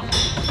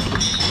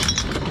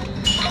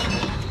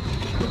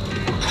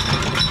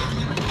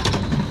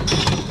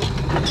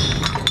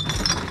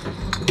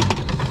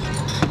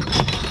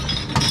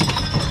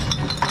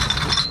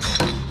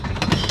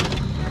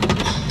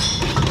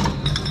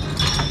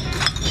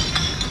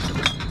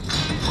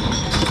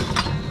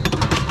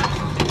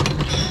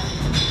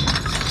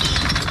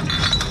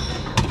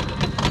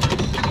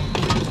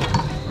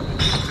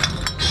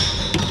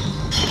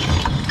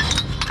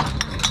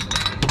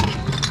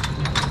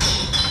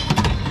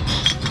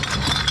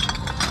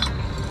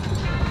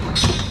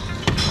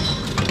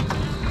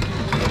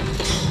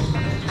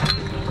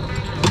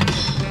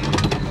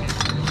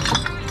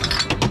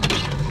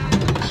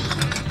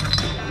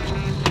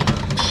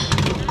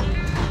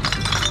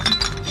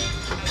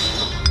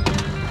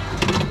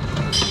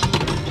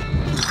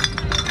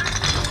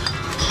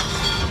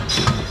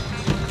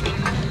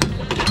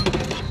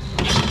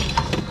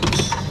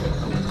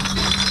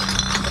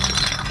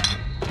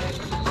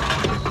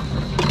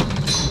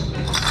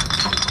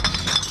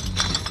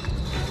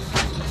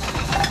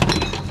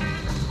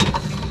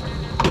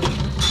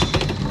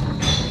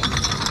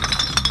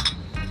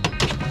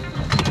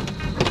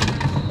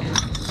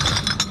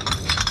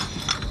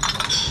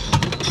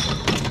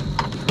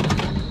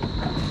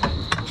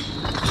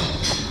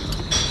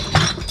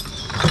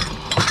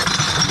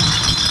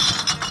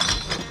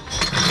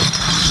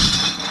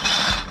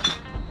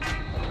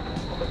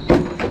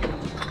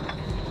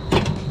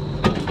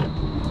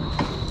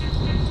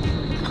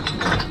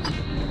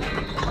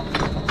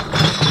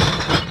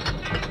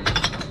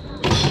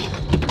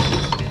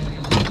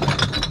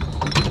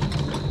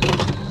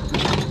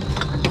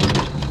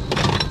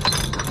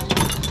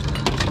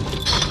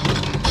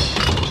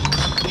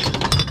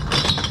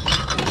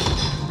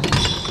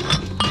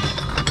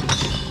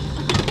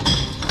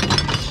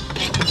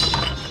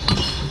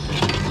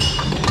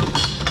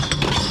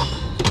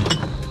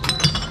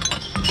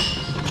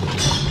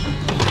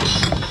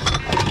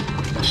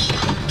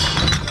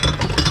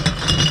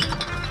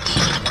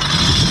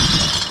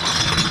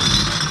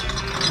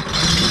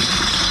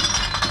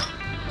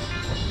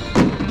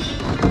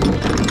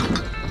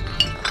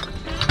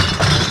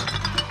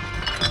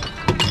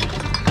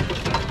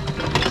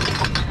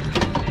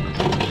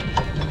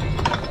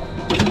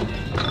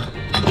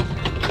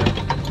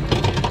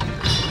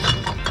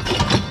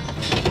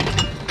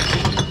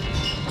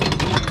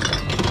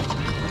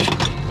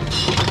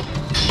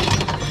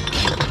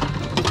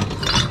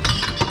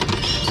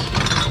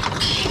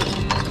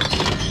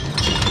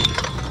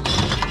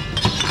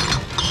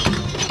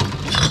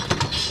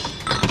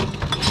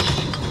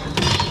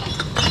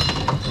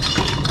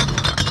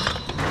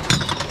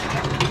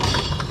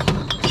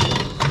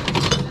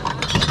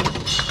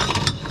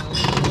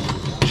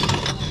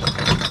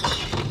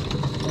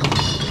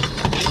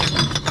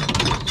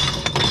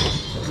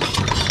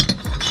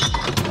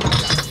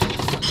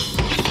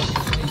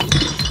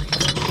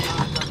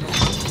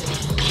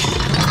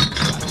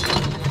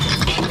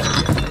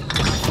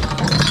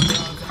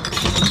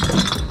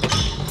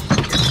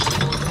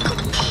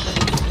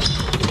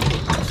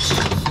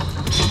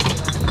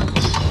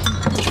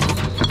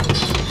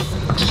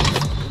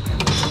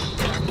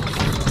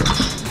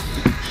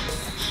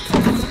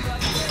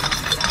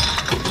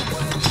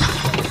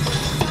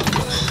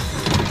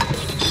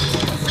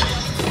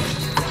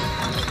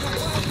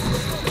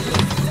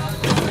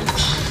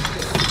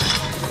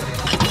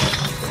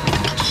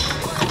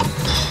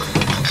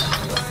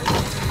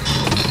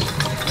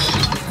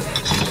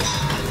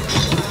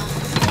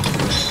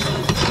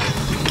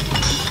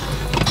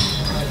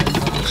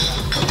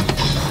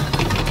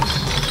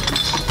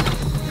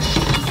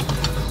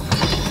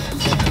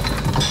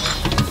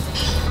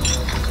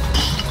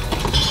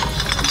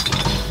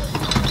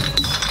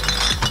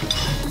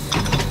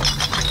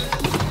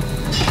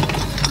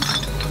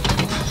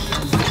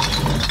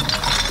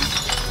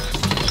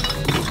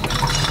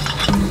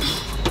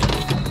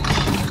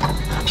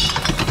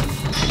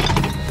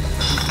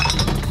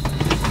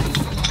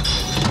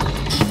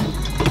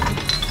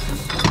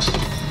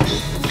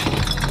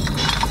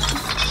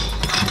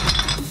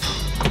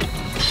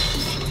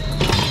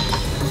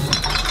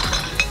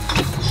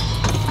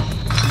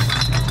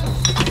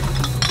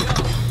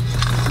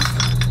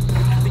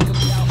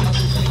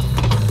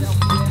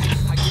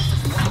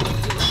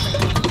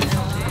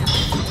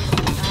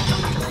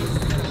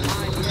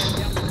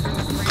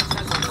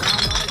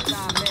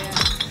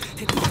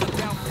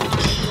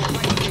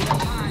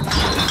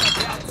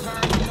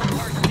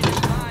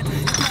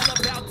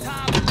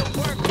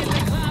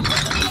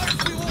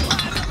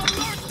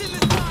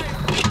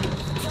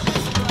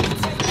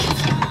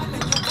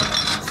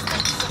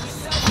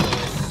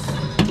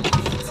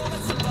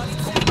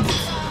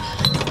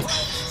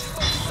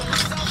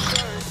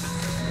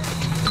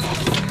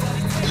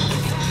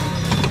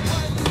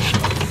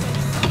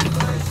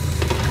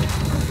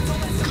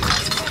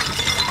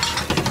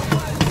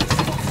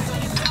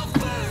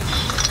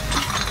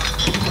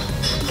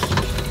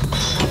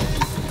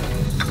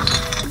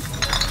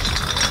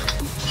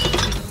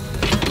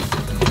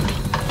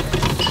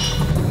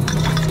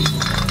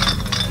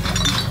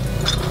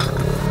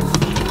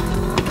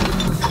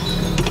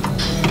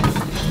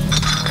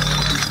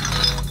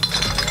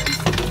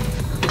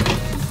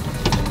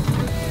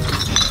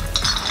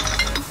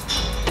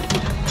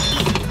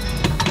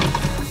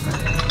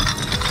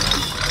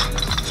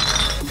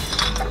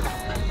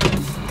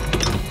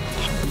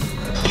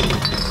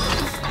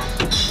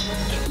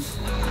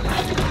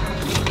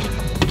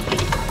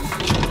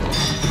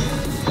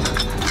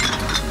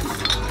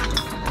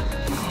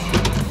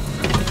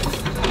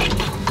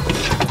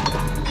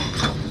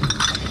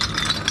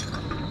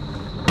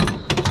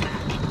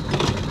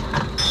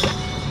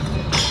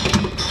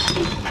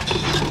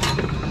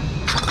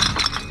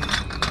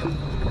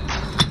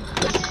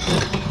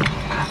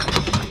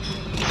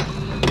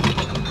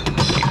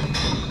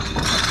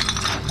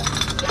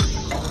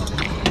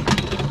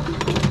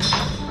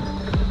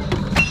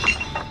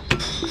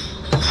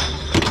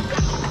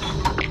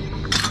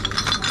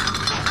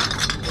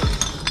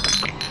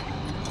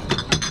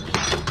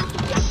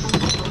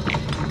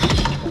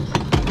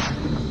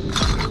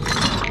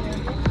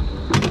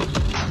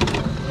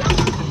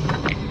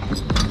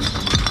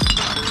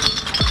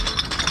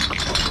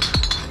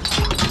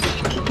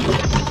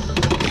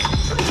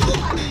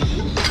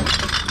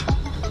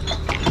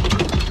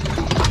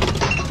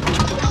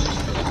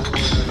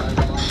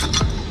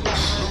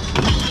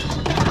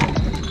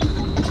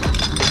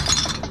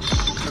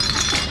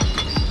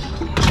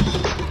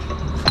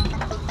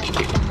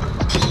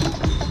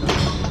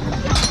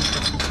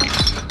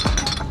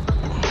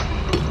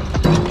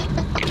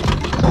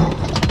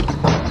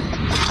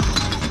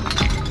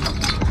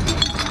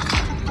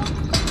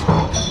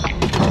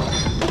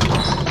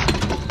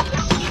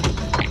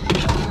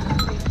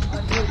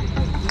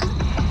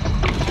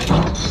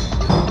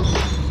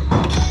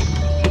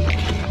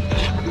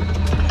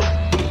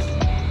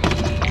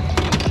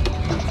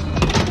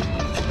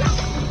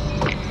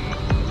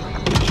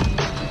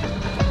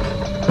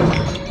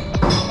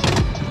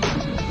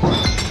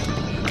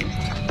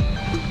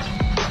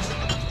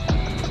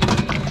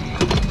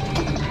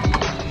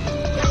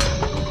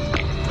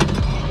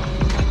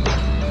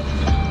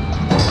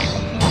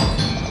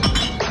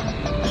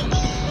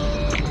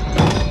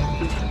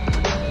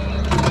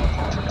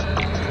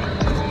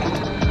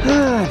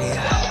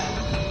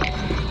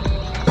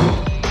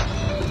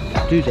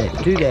 Do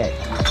that, do that.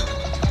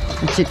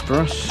 That's it for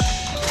us.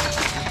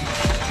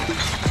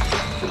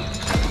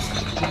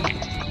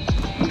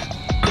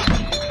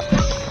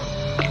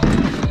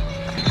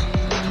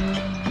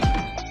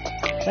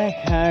 Back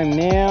home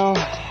now.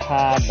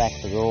 Back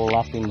the all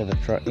up into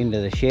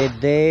the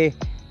shed there.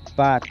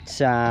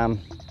 But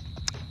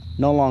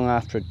not long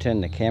after I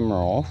turned the camera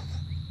off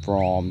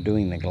from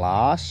doing the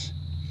glass,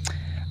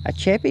 a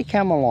chappie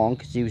come along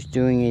because he was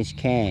doing his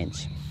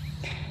cans,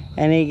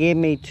 and he gave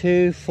me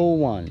 2 full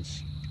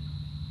ones,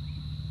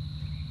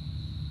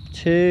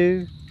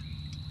 2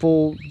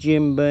 full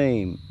Jim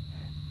Beam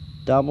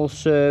double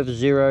serve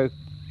 0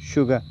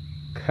 sugar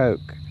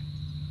Coke.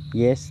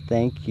 Yes,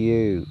 thank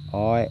you,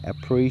 I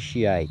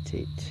appreciate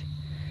it.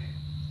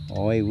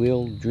 I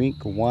will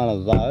drink one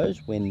of those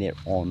when they're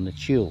on the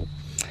chill.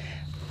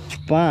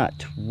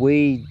 But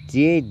we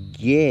did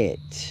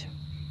get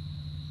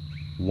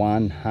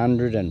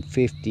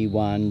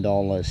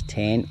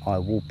 $151.10. I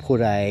will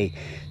put a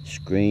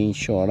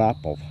screenshot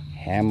up of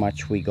how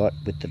much we got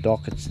with the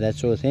dockets, that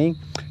sort of thing.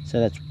 So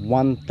that's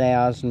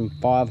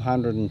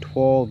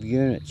 1,512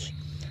 units.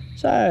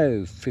 So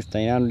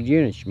 1,500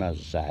 units, you might as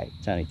well say.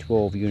 It's only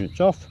 12 units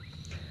off.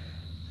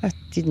 That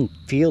didn't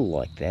feel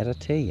like that, I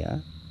tell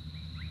you.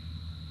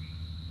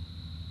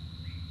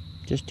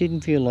 Just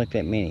didn't feel like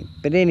that many.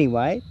 But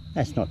anyway,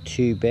 that's not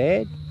too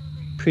bad.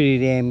 Pretty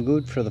damn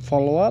good for the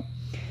follow-up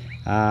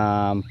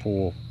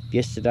for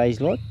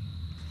yesterday's lot.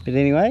 But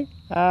anyway,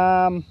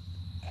 I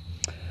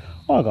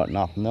got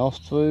nothing else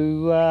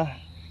to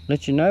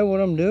let you know what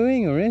I'm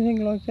doing or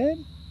anything like that.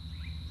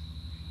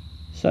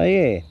 So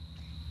yeah,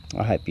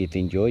 I hope you've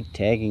enjoyed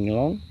tagging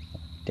along.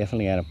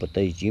 Definitely going to put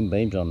these Jim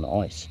Beams on the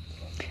ice.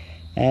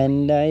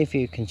 And if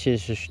you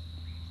consider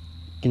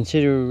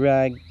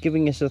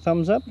giving us a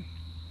thumbs up,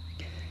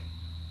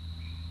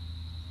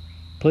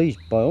 please,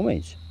 by all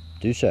means,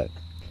 do so.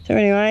 So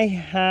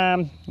anyway,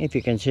 if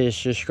you consider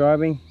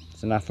subscribing,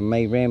 it's enough of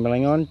me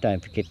rambling on.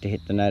 Don't forget to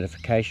hit the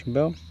notification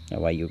bell.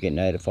 That way you'll get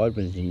notified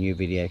when there's a new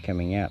video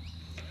coming out.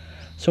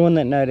 So on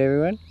that note,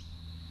 everyone,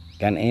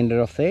 going to end it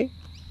off there.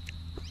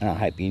 And I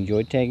hope you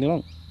enjoyed tagging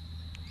along.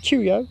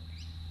 Cheerio.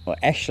 Or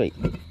actually,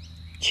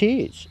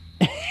 cheers.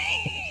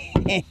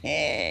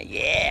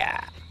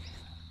 Yeah.